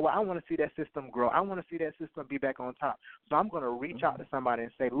 but you know what, I want to see that system grow. I want to see that system be back on top. So I'm going to reach out to somebody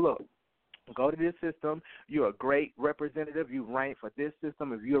and say, look, go to this system. You're a great representative. You rank for this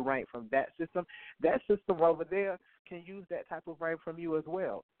system. If you rank from that system over there can use that type of rank from you as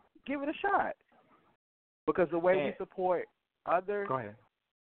well. Give it a shot. Because the way we support other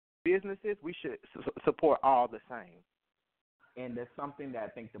businesses, we should support all the same. And there's something that I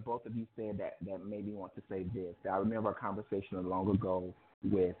think the both of you said that made me want to say this. I remember a conversation long ago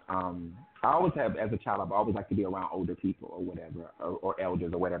with I always have, as a child, I've always liked to be around older people or whatever, or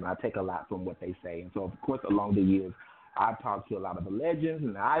elders or whatever. And I take a lot from what they say. And so, of course, along the years, I've talked to a lot of the legends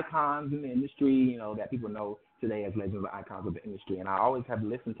and the icons in the industry, you know, that people know today as legends or icons of the industry. And I always have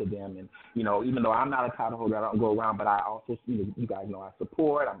listened to them. And, you know, even though I'm not a title holder, I don't go around, but I also, you guys know I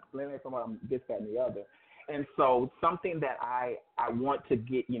support, I'm plenty of someone, I'm this, that, and the other. And so something that I want to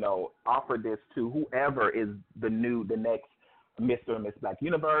get, you know, offer this to whoever is the next Mr. and Miss Black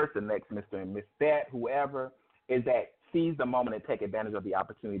Universe, the next Mr. and Miss That, whoever, is that seize the moment and take advantage of the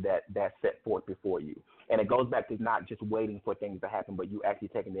opportunity that's set forth before you. And it goes back to not just waiting for things to happen, but you actually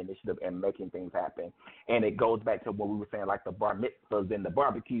taking the initiative and making things happen. And it goes back to what we were saying, like the bar mitzvahs and the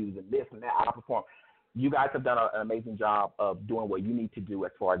barbecues and this and that. I perform. You guys have done an amazing job of doing what you need to do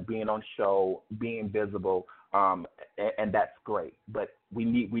as far as being on show, being visible, and that's great. But we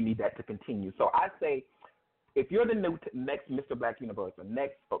need that to continue. So I say, if you're the next Mr. Black Universe or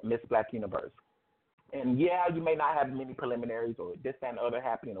next Miss Black Universe, and yeah, you may not have many preliminaries or this, that, and the other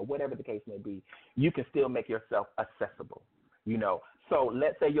happening or whatever the case may be, you can still make yourself accessible, you know. So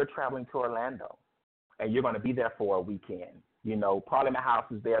let's say you're traveling to Orlando and you're going to be there for a weekend. You know, Parliament House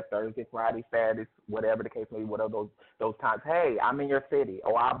is there Thursday, Friday, Saturday, whatever the case may be, whatever those times. Hey, I'm in your city,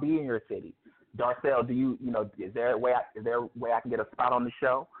 or I'll be in your city. Darcel, is there a way I can get a spot on the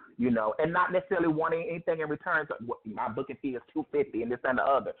show? You know, and not necessarily wanting anything in return. So my booking fee is $250 and this and the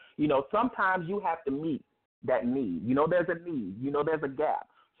other. You know, sometimes you have to meet that need. You know, there's a need. You know, there's a gap.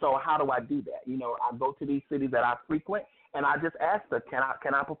 So how do I do that? You know, I go to these cities that I frequent, and I just ask her, can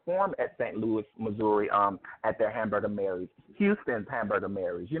I perform at St. Louis, Missouri, at their Hamburger Mary's, Houston's Hamburger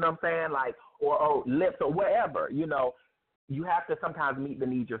Mary's, you know what I'm saying? Like, or Lips or wherever, you know. You have to sometimes meet the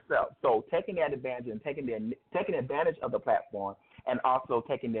needs yourself. So taking that advantage and taking advantage of the platform and also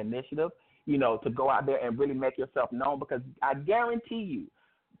taking the initiative, you know, to go out there and really make yourself known, because I guarantee you,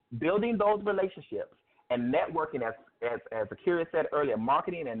 building those relationships and networking, as Akira said earlier,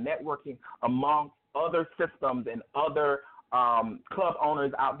 marketing and networking among other systems and other club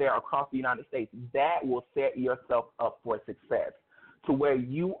owners out there across the United States, that will set yourself up for success to where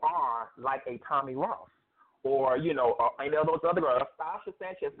you are like a Tommy Ross. Or, you know, any of those other girls, Sasha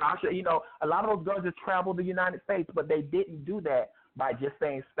Sanchez, you know, a lot of those girls just traveled the United States, but they didn't do that by just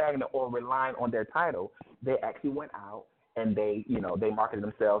staying stagnant or relying on their title. They actually went out and they, you know, they marketed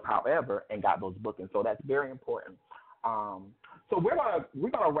themselves, however, and got those bookings. So that's very important. So we're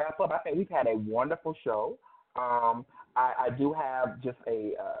gonna wrap up. I think we've had a wonderful show. I do have just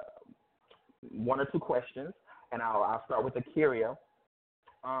a one or two questions, and I'll start with Akira.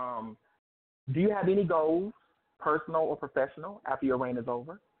 Do you have any goals, personal or professional, after your reign is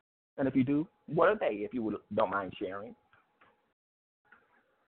over? And if you do, what are they, if you don't mind sharing?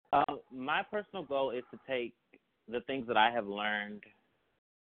 My personal goal is to take the things that I have learned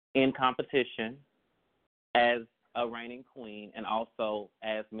in competition as a reigning queen and also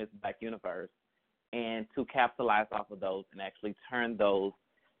as Miss Black Universe, and to capitalize off of those and actually turn those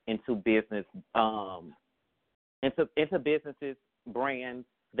into business, into businesses, brands,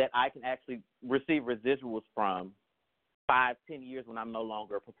 that I can actually receive residuals from 5-10 years when I'm no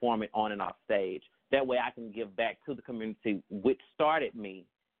longer performing on and off stage. That way I can give back to the community which started me,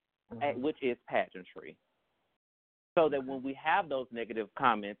 which is pageantry. So that when we have those negative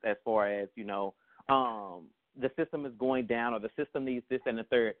comments as far as, you know, the system is going down or the system needs this and the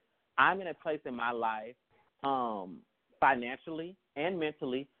third, I'm in a place in my life financially and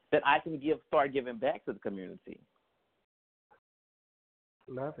mentally that I can start giving back to the community.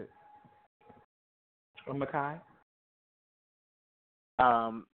 Love it. Mehki?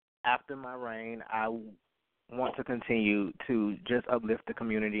 After my reign, I want to continue to just uplift the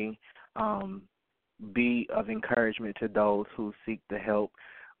community, be of encouragement to those who seek the help,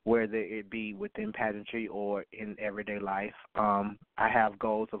 whether it be within pageantry or in everyday life. I have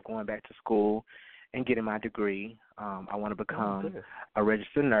goals of going back to school and getting my degree. I want to become a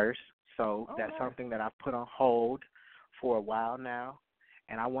registered nurse, so that's something that I've put on hold for a while now,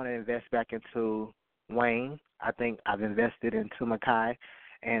 and I want to invest back into Wayne. I think I've invested into Mehki,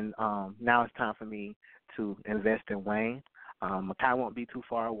 and now it's time for me to invest in Wayne. Mehki won't be too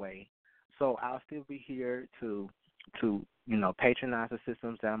far away, so I'll still be here to patronize the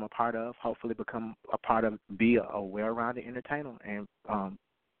systems that I'm a part of. Hopefully, become a part of, be a well-rounded entertainer and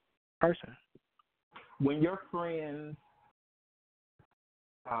person. When your friends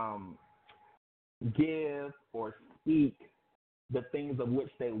give or speak the things of which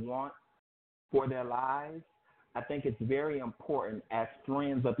they want for their lives, I think it's very important as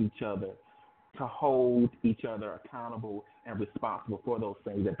friends of each other to hold each other accountable and responsible for those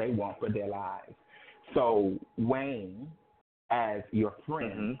things that they want for their lives. So, Wayne, as your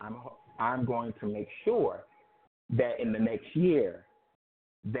friend, I'm going to make sure that in the next year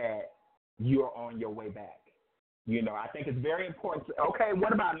that you're on your way back. I think it's very important. Okay,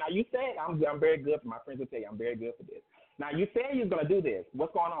 what about now? You said I'm very good. My friends will tell you I'm very good for this. Now you said you're going to do this.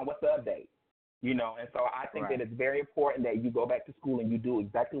 What's going on? What's the update? And so I think that it's very important that you go back to school and you do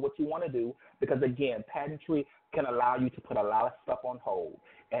exactly what you want to do, because again, pageantry can allow you to put a lot of stuff on hold.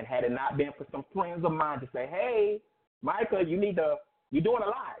 And had it not been for some friends of mine to say, hey, Micah, you're doing a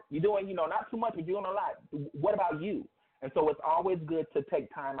lot. You're doing, not too much, but you're doing a lot. What about you? And so it's always good to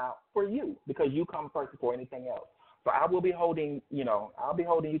take time out for you, because you come first before anything else. So I will be holding, I'll be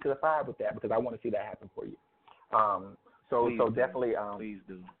holding you to the fire with that, because I want to see that happen for you. So definitely. Please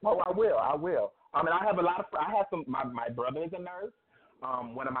do. Oh, I will. And I have my brother is a nurse.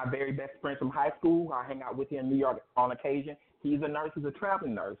 One of my very best friends from high school, I hang out with him in New York on occasion. He's a nurse. He's a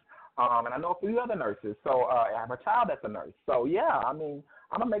traveling nurse. And I know a few other nurses. So I have a child that's a nurse. So yeah, I'm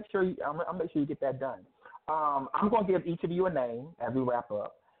gonna make sure you get that done. I'm gonna give each of you a name as we wrap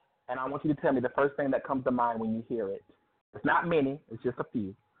up, and I want you to tell me the first thing that comes to mind when you hear it. It's not many. It's just a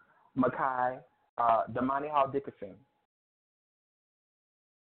few. Mehki, Damani Hall Dickerson.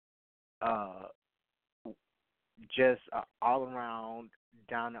 Just all around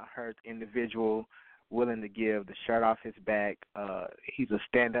down to earth individual, willing to give the shirt off his back. He's a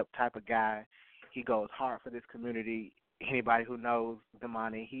stand-up type of guy. He goes hard for this community. Anybody who knows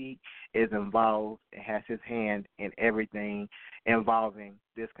Damani, he is involved and has his hand in everything involving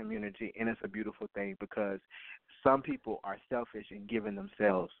this community, and it's a beautiful thing, because some people are selfish in giving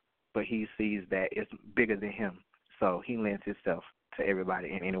themselves, but he sees that it's bigger than him, so he lends himself to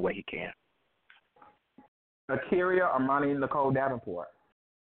everybody in any way he can. Akira Armani Nicole Davenport.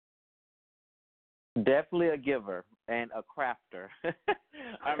 Definitely a giver and a crafter.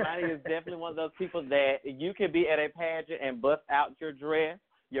 Armani is definitely one of those people that you can be at a pageant and bust out your dress,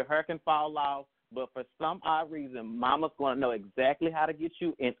 your hair can fall off, but for some odd reason, Mama's going to know exactly how to get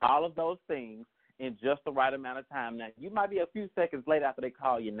you in all of those things in just the right amount of time. Now, you might be a few seconds late after they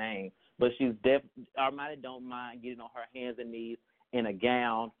call your name, but Armani don't mind getting on her hands and knees in a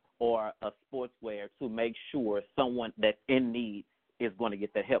gown or a sportswear to make sure someone that's in need is going to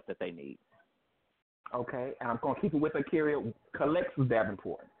get the help that they need. Okay, and I'm going to keep it with Akira, Calixtus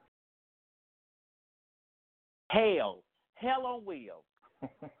Davenport. Hell on wheels.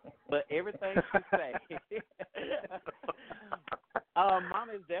 But everything she say.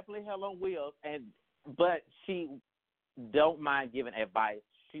 Mama is definitely hell on wheels, but she don't mind giving advice.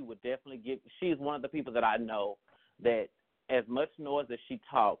 She would definitely she's one of the people that I know that as much noise as she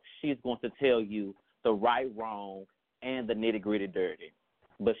talks, she's going to tell you the right, wrong, and the nitty-gritty dirty.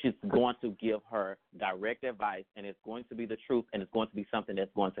 But she's going to give her direct advice, and it's going to be the truth, and it's going to be something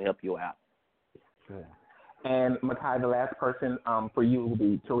that's going to help you out. Good. And, Mehki, the last person for you will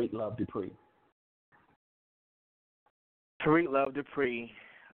be Tariq Love Dupree. Tariq Love Dupree,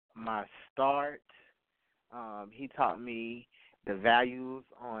 my start, he taught me the values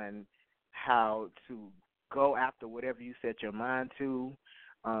on how to go after whatever you set your mind to.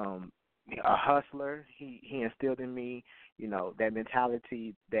 A hustler, he instilled in me, that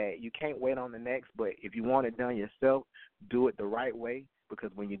mentality that you can't wait on the next, but if you want it done yourself, do it the right way,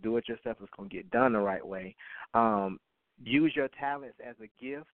 because when you do it yourself, it's going to get done the right way. Use your talents as a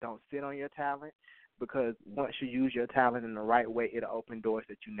gift. Don't sit on your talent, because once you use your talent in the right way, it'll open doors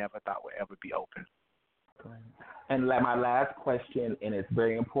that you never thought would ever be open. And my last question, and it's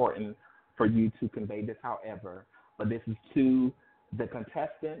very important for you to convey this, however, but this is to the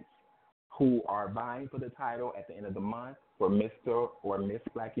contestants who are vying for the title at the end of the month for Mr. or Miss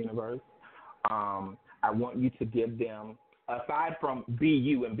Black Universe. I want you to give them, aside from be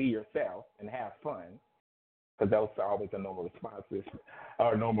you and be yourself and have fun, because those are always the normal responses,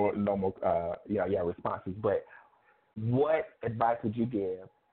 or normal responses. But what advice would you give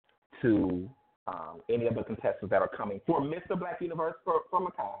to any of the contestants that are coming for Mr. Black Universe for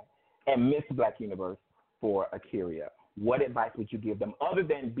Mehki and Miss Black Universe for Akiria? What advice would you give them other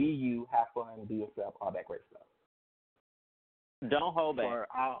than be you, have fun, be yourself, all that great stuff? Don't hold back.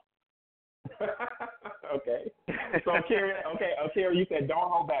 Okay. So Akiria, you said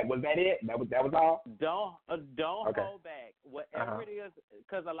don't hold back. Was that it? That was all? Don't hold back. Whatever it is,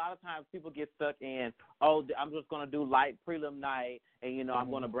 because a lot of times people get stuck in, I'm just going to do light prelim night, and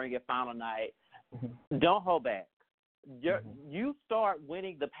I'm going to bring it final night. Don't hold back. You start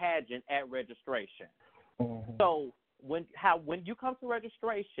winning the pageant at registration. So when you come to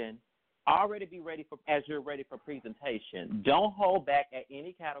registration, already be ready as you're ready for presentation. Don't hold back at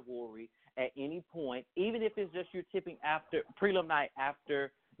any category at any point, even if it's just you're tipping after prelim night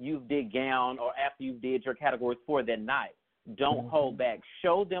after you did gown or after you did your categories for that night. Don't hold back.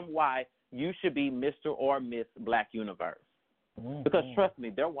 Show them why you should be Mr. or Miss Black Universe. Because trust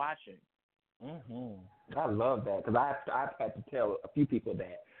me, they're watching. I love that, because I've had to tell a few people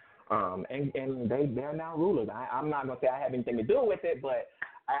that, and they're now rulers. I'm not gonna say I have anything to do with it, but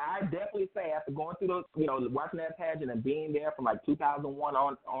I definitely say after going through those, watching that pageant and being there from like 2001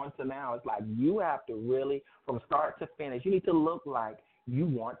 on to now, it's like you have to really, from start to finish, you need to look like you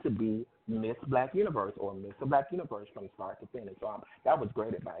want to be Miss Black Universe or Mr. Black Universe from start to finish. So that was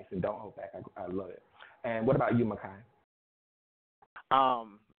great advice, and don't hold back. I love it. And what about you, Mehki?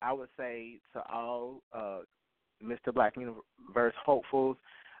 I would say to all Mr. Black Universe hopefuls,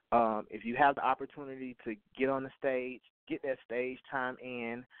 if you have the opportunity to get on the stage, get that stage time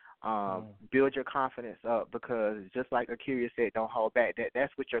in, build your confidence up, because just like Akiria said, don't hold back.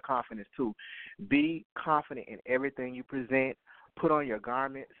 That's with your confidence too. Be confident in everything you present. Put on your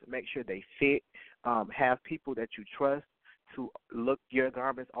garments. Make sure they fit. Have people that you trust to look your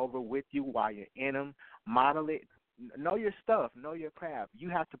garments over with you while you're in them. Model it. Know your stuff. Know your craft. You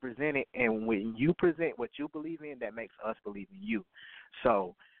have to present it, and when you present what you believe in, that makes us believe in you.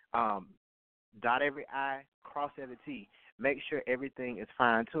 So dot every I, cross every T. Make sure everything is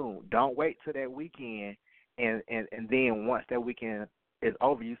fine-tuned. Don't wait till that weekend, and then once that weekend is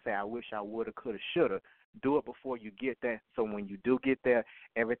over, you say, I wish I would have, could have, should have. Do it before you get there, so when you do get there,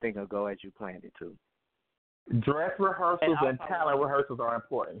 everything will go as you planned it to. Dress rehearsals and talent rehearsals are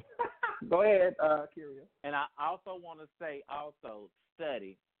important. Go ahead, Kyria. And I also want to say,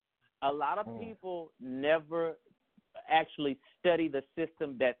 study. A lot of people never actually study the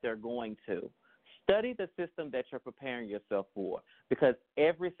system that they're going to. Study the system that you're preparing yourself for, because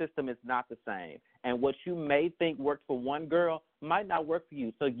every system is not the same. And what you may think worked for one girl might not work for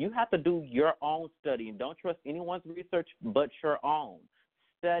you. So you have to do your own study, and don't trust anyone's research but your own.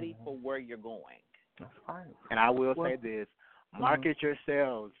 Study for where you're going. That's fine. And I will say this, market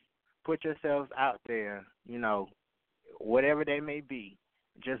yourselves, put yourselves out there, whatever they may be.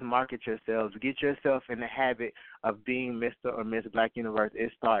 Just market yourselves. Get yourself in the habit of being Mr. or Miss Black Universe.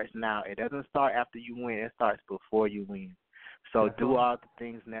 It starts now. It doesn't start after you win. It starts before you win. So do all the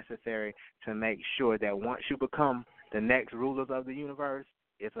things necessary to make sure that once you become the next rulers of the universe,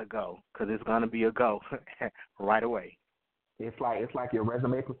 it's a go, because it's going to be a go right away. It's like your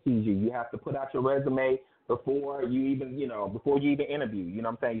resume procedure. You have to put out your resume before you even interview. You know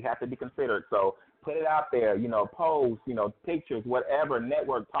what I'm saying? You have to be considered. So put it out there, post, pictures, whatever,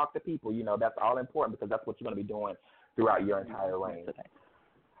 network, talk to people. That's all important, because that's what you're going to be doing throughout your entire reign.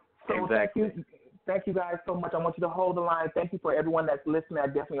 So exactly. Thank you guys so much. I want you to hold the line. Thank you for everyone that's listening. I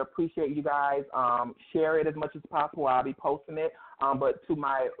definitely appreciate you guys. Share it as much as possible. I'll be posting it. But to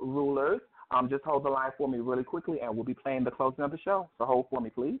my rulers, just hold the line for me really quickly, and we'll be playing the closing of the show. So hold for me,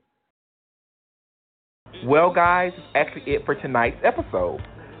 please. Well, guys, that's actually it for tonight's episode.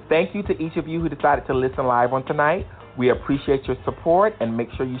 Thank you to each of you who decided to listen live on tonight. We appreciate your support, and make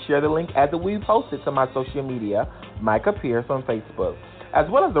sure you share the link as it will be posted to my social media, Micah Pierce on Facebook, as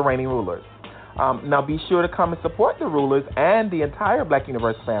well as the Reigning Rulers. Now be sure to come and support the Rulers and the entire Black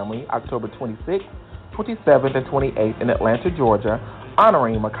Universe family October 26th, 27th, and 28th in Atlanta, Georgia,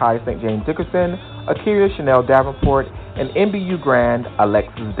 honoring Mehki St. James Dickerson, Akiria Chanel Davenport, and NBU Grand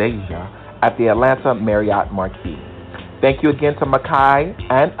Alexis Deja at the Atlanta Marriott Marquis. Thank you again to Mehki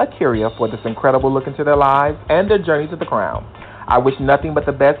and Akiria for this incredible look into their lives and their journey to the crown. I wish nothing but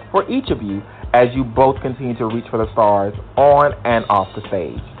the best for each of you as you both continue to reach for the stars on and off the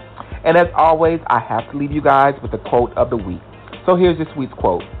stage. And as always, I have to leave you guys with the quote of the week. So here's this week's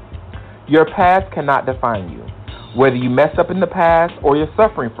quote. Your past cannot define you. Whether you messed up in the past or you're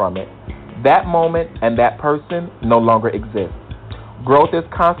suffering from it, that moment and that person no longer exists. Growth is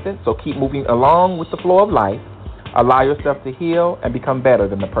constant, so keep moving along with the flow of life. Allow yourself to heal and become better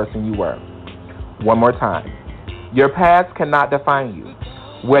than the person you were. One more time. Your past cannot define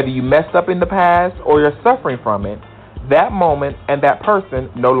you. Whether you messed up in the past or you're suffering from it, that moment and that person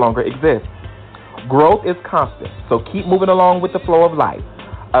no longer exists. Growth is constant, so keep moving along with the flow of life.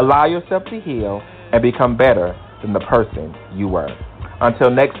 Allow yourself to heal and become better than the person you were.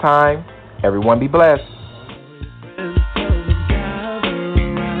 Until next time, everyone be blessed.